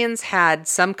Tartarians had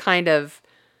some kind of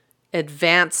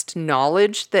advanced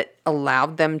knowledge that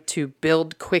allowed them to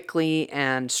build quickly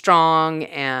and strong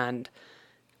and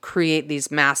create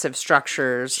these massive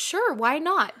structures. Sure, why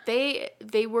not? They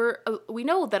were we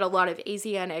know that a lot of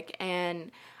Asiatic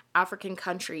and African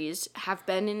countries have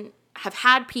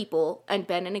had people and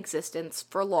been in existence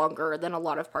for longer than a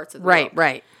lot of parts of the world.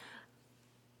 Right.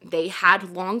 They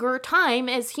had longer time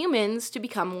as humans to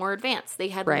become more advanced. They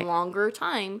had longer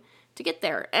time to get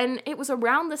there. And it was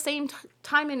around the same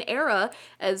time and era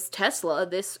as Tesla,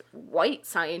 this white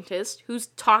scientist who's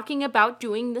talking about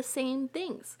doing the same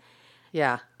things.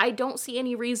 Yeah. I don't see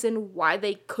any reason why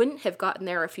they couldn't have gotten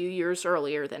there a few years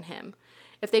earlier than him.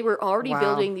 If they were already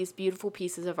building these beautiful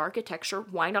pieces of architecture,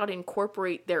 why not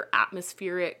incorporate their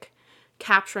atmospheric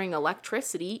capturing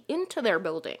electricity into their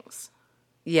buildings?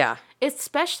 Yeah.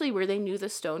 Especially where they knew the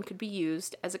stone could be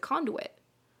used as a conduit.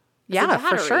 Yeah,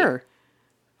 for sure.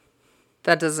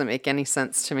 That doesn't make any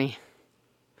sense to me.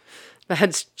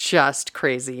 That's just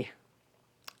crazy.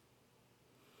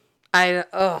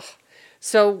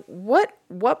 So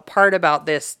what part about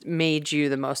this made you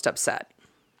the most upset?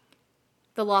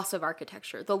 The loss of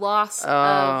architecture. The loss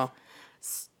of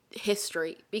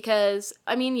history. Because,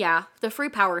 I mean, yeah, the free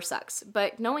power sucks.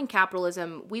 But knowing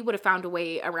capitalism, we would have found a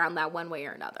way around that one way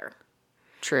or another.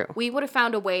 True. We would have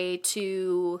found a way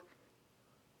to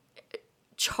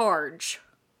charge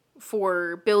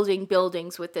for building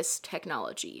buildings with this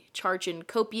technology. Charge in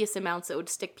copious amounts that would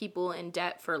stick people in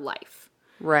debt for life.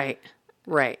 Right.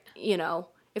 You know,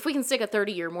 if we can stick a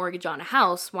 30-year mortgage on a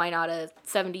house, why not a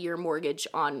 70-year mortgage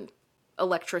on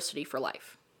electricity for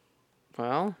life?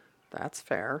 Well, that's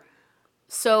fair.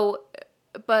 So,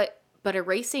 but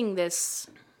erasing this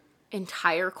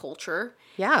entire culture,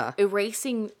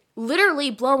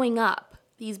 literally blowing up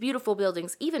these beautiful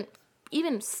buildings, even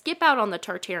skip out on the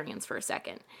Tartarians for a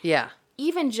second. Yeah.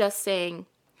 Even just saying,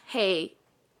 hey,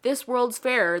 this World's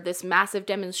Fair, this massive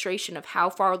demonstration of how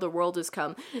far the world has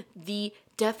come, the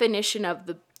definition of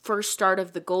the first start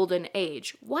of the golden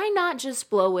age, why not just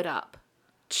blow it up?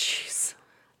 Jeez.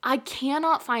 I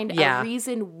cannot find a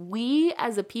reason we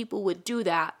as a people would do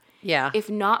that. Yeah. If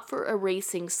not for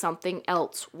erasing something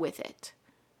else with it.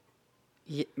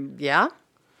 Yeah.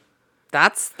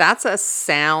 That's a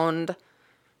sound.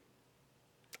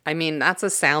 I mean, that's a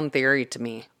sound theory to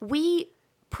me. We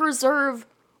preserve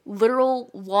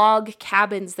literal log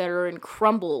cabins that are in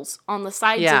crumbles on the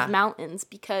sides of mountains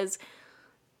because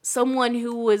someone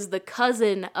who was the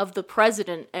cousin of the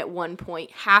president at one point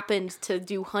happened to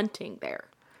do hunting there.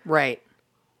 Right.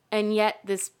 And yet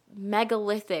this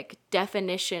megalithic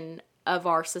definition of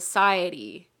our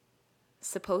society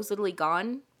supposedly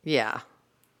gone. Yeah.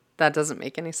 That doesn't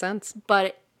make any sense.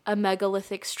 But a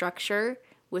megalithic structure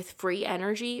with free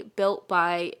energy built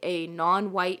by a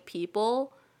non-white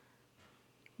people.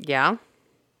 Yeah.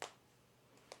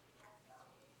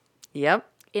 Yep.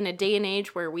 In a day and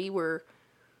age where we were...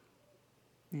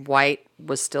 White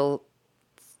was still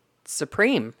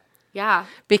supreme. Yeah.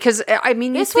 Because, I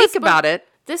mean, you think about it.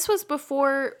 This was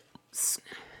before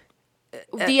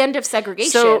the end of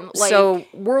segregation. So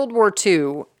World War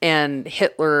II and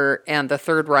Hitler and the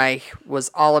Third Reich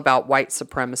was all about white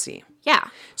supremacy. Yeah.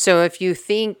 So if you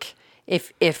think,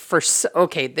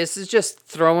 okay, this is just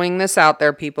throwing this out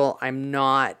there, people. I'm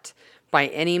not by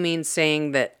any means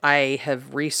saying that I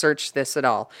have researched this at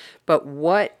all. But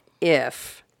what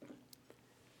if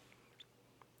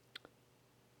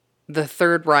the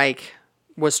Third Reich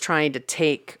was trying to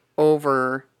take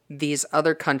over these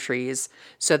other countries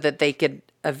so that they could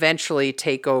eventually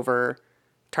take over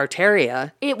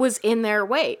Tartaria? It was in their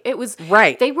way. It was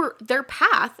right. Their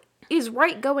path is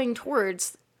right going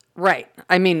towards. Right.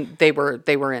 I mean, they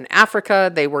were in Africa.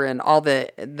 They were in all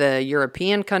the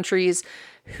European countries.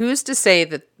 Who's to say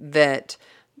that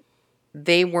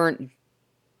they weren't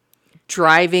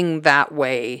driving that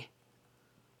way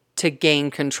to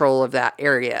gain control of that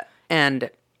area and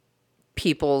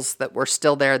peoples that were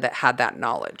still there that had that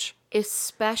knowledge?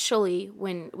 Especially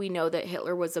when we know that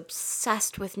Hitler was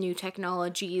obsessed with new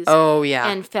technologies. Oh, yeah.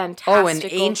 And fantastical. Oh, and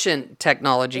ancient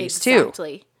technologies, too.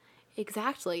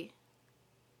 Exactly.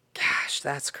 Gosh,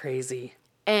 that's crazy.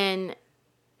 And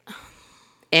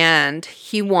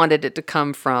he wanted it to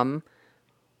come from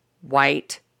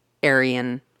white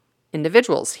Aryan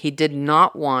individuals. He did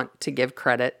not want to give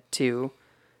credit to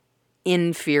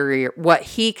what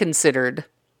he considered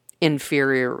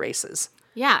inferior races.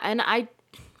 Yeah, and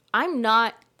I'm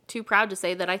not too proud to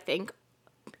say that I think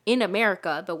in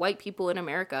America, the white people in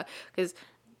America, because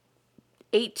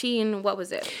what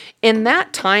was it? In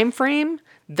that time frame,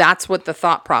 that's what the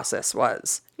thought process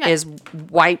was, is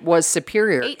white was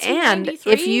superior. And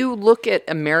if you look at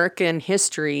American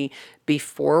history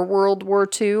before World War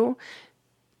II,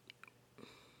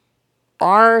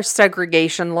 our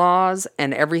segregation laws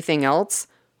and everything else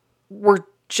were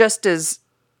just as,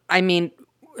 I mean,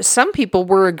 some people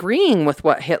were agreeing with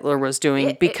what Hitler was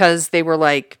doing because they were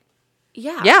like,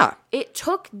 yeah. It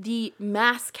took the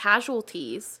mass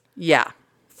casualties Yeah.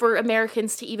 for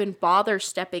Americans to even bother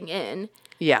stepping in.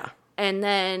 Yeah. And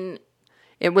then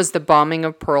it was the bombing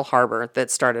of Pearl Harbor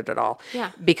that started it all.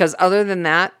 Yeah. Because other than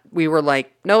that, we were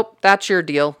like, nope, that's your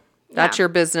deal. That's your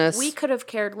business. We could have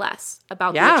cared less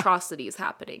about the atrocities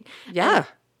happening. Yeah.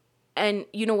 And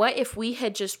you know what? If we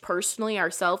had just personally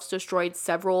ourselves destroyed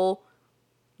several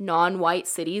non-white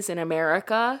cities in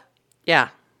America, yeah.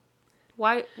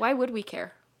 Why would we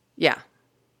care? Yeah.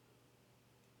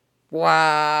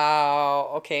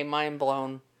 Wow. Okay, mind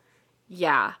blown.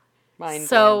 Yeah. Mind blown.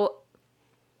 So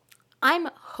I'm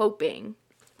hoping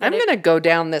I'm going to go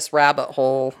down this rabbit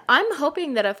hole. I'm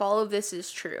hoping that if all of this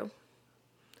is true,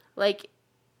 like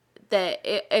that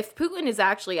if Putin is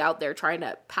actually out there trying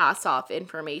to pass off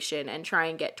information and try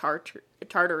and get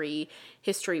Tartary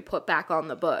history put back on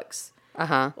the books.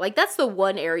 Like that's the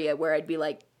one area where I'd be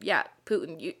like, yeah,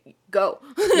 Putin, you go.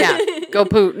 Yeah, go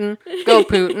Putin. Go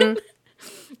Putin.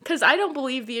 Because I don't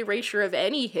believe the erasure of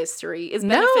any history is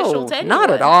beneficial to anyone. Not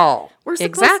at all. We're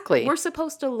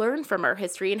supposed to learn from our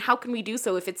history, and how can we do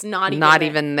so if it's not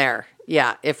even there?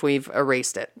 Yeah, if we've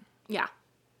erased it. Yeah.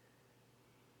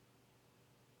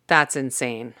 That's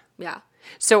insane. Yeah.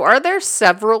 So are there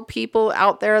several people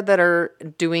out there that are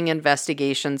doing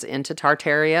investigations into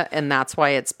Tartaria, and that's why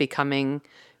it's becoming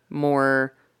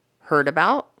more heard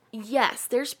about? Yes,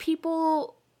 there's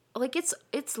people, like it's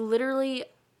literally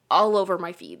all over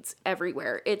my feeds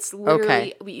everywhere. It's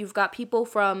literally, you've got people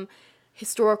from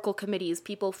historical committees,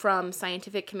 people from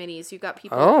scientific committees, you've got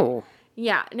people. Oh.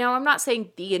 Yeah. Now, I'm not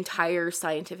saying the entire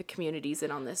scientific community's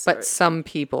in on this. But some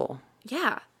people.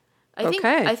 Yeah.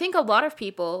 I think a lot of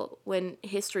people, when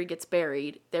history gets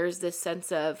buried, there's this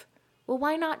sense of, well,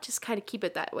 why not just kind of keep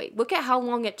it that way? Look at how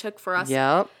long it took for us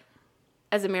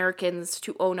as Americans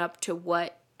to own up to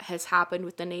what has happened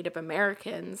with the Native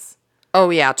Americans. Oh,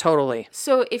 yeah, totally.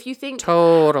 So if you think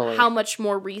how much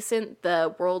more recent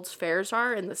the World's Fairs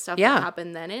are and the stuff that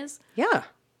happened then is,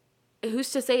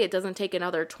 who's to say it doesn't take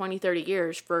another 20, 30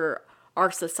 years for our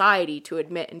society to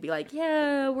admit and be like,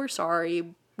 yeah, we're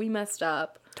sorry, we messed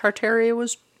up. Tartaria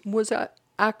was an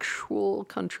actual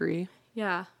country.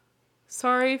 Yeah.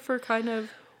 Sorry for kind of...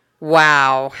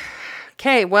 Wow.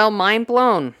 Okay, well, mind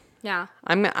blown. Yeah.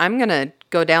 I'm going to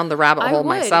go down the rabbit hole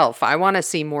myself. I want to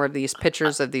see more of these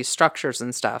pictures of these structures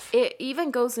and stuff. It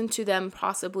even goes into them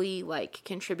possibly, like,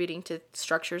 contributing to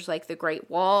structures like the Great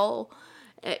Wall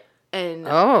and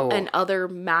other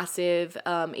massive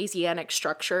Asiatic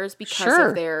structures because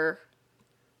of their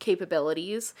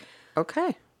capabilities.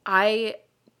 Okay. I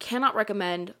cannot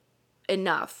recommend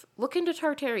enough. Look into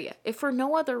Tartaria. If for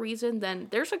no other reason, then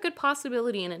there's a good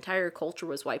possibility an entire culture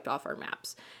was wiped off our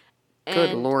maps. And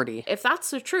good lordy. If that's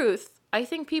the truth, I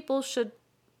think people should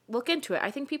look into it.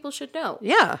 I think people should know.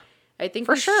 Yeah. I think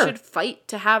we should fight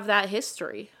to have that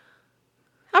history.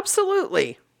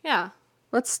 Absolutely. Yeah.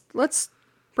 Let's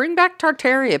bring back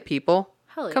Tartaria, people.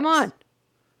 Hell yes. Come on.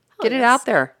 Get it out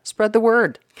there. Spread the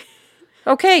word.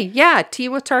 Okay, yeah, tea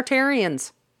with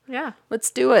Tartarians. Yeah.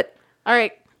 Let's do it. All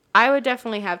right. I would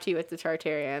definitely have tea with the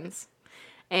Tartarians.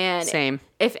 And same.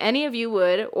 If any of you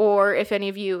would, or if any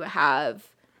of you have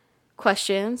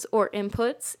questions or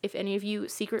inputs, if any of you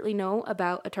secretly know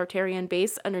about a Tartarian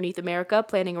base underneath America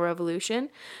planning a revolution,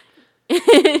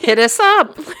 hit us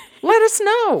up. Let us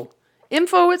know.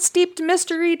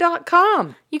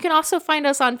 info@steepedmystery.com. You can also find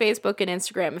us on Facebook and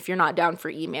Instagram if you're not down for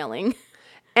emailing.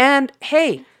 And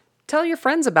hey, tell your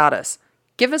friends about us.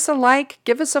 Give us a like,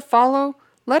 give us a follow.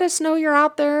 Let us know you're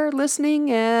out there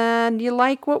listening and you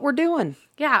like what we're doing.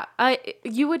 Yeah,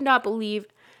 you would not believe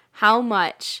how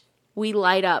much we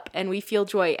light up and we feel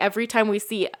joy every time we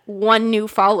see one new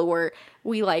follower.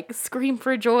 We like scream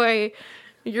for joy.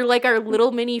 You're like our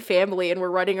little mini family and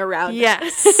we're running around.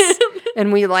 Yes.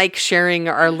 And we like sharing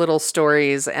our little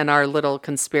stories and our little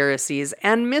conspiracies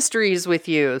and mysteries with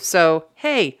you. So,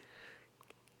 hey.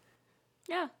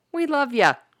 Yeah. We love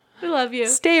ya. We love you.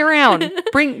 Stay around.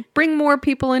 Bring more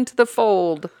people into the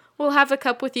fold. We'll have a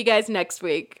cup with you guys next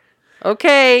week.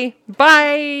 Okay.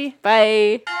 Bye.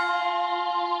 Bye.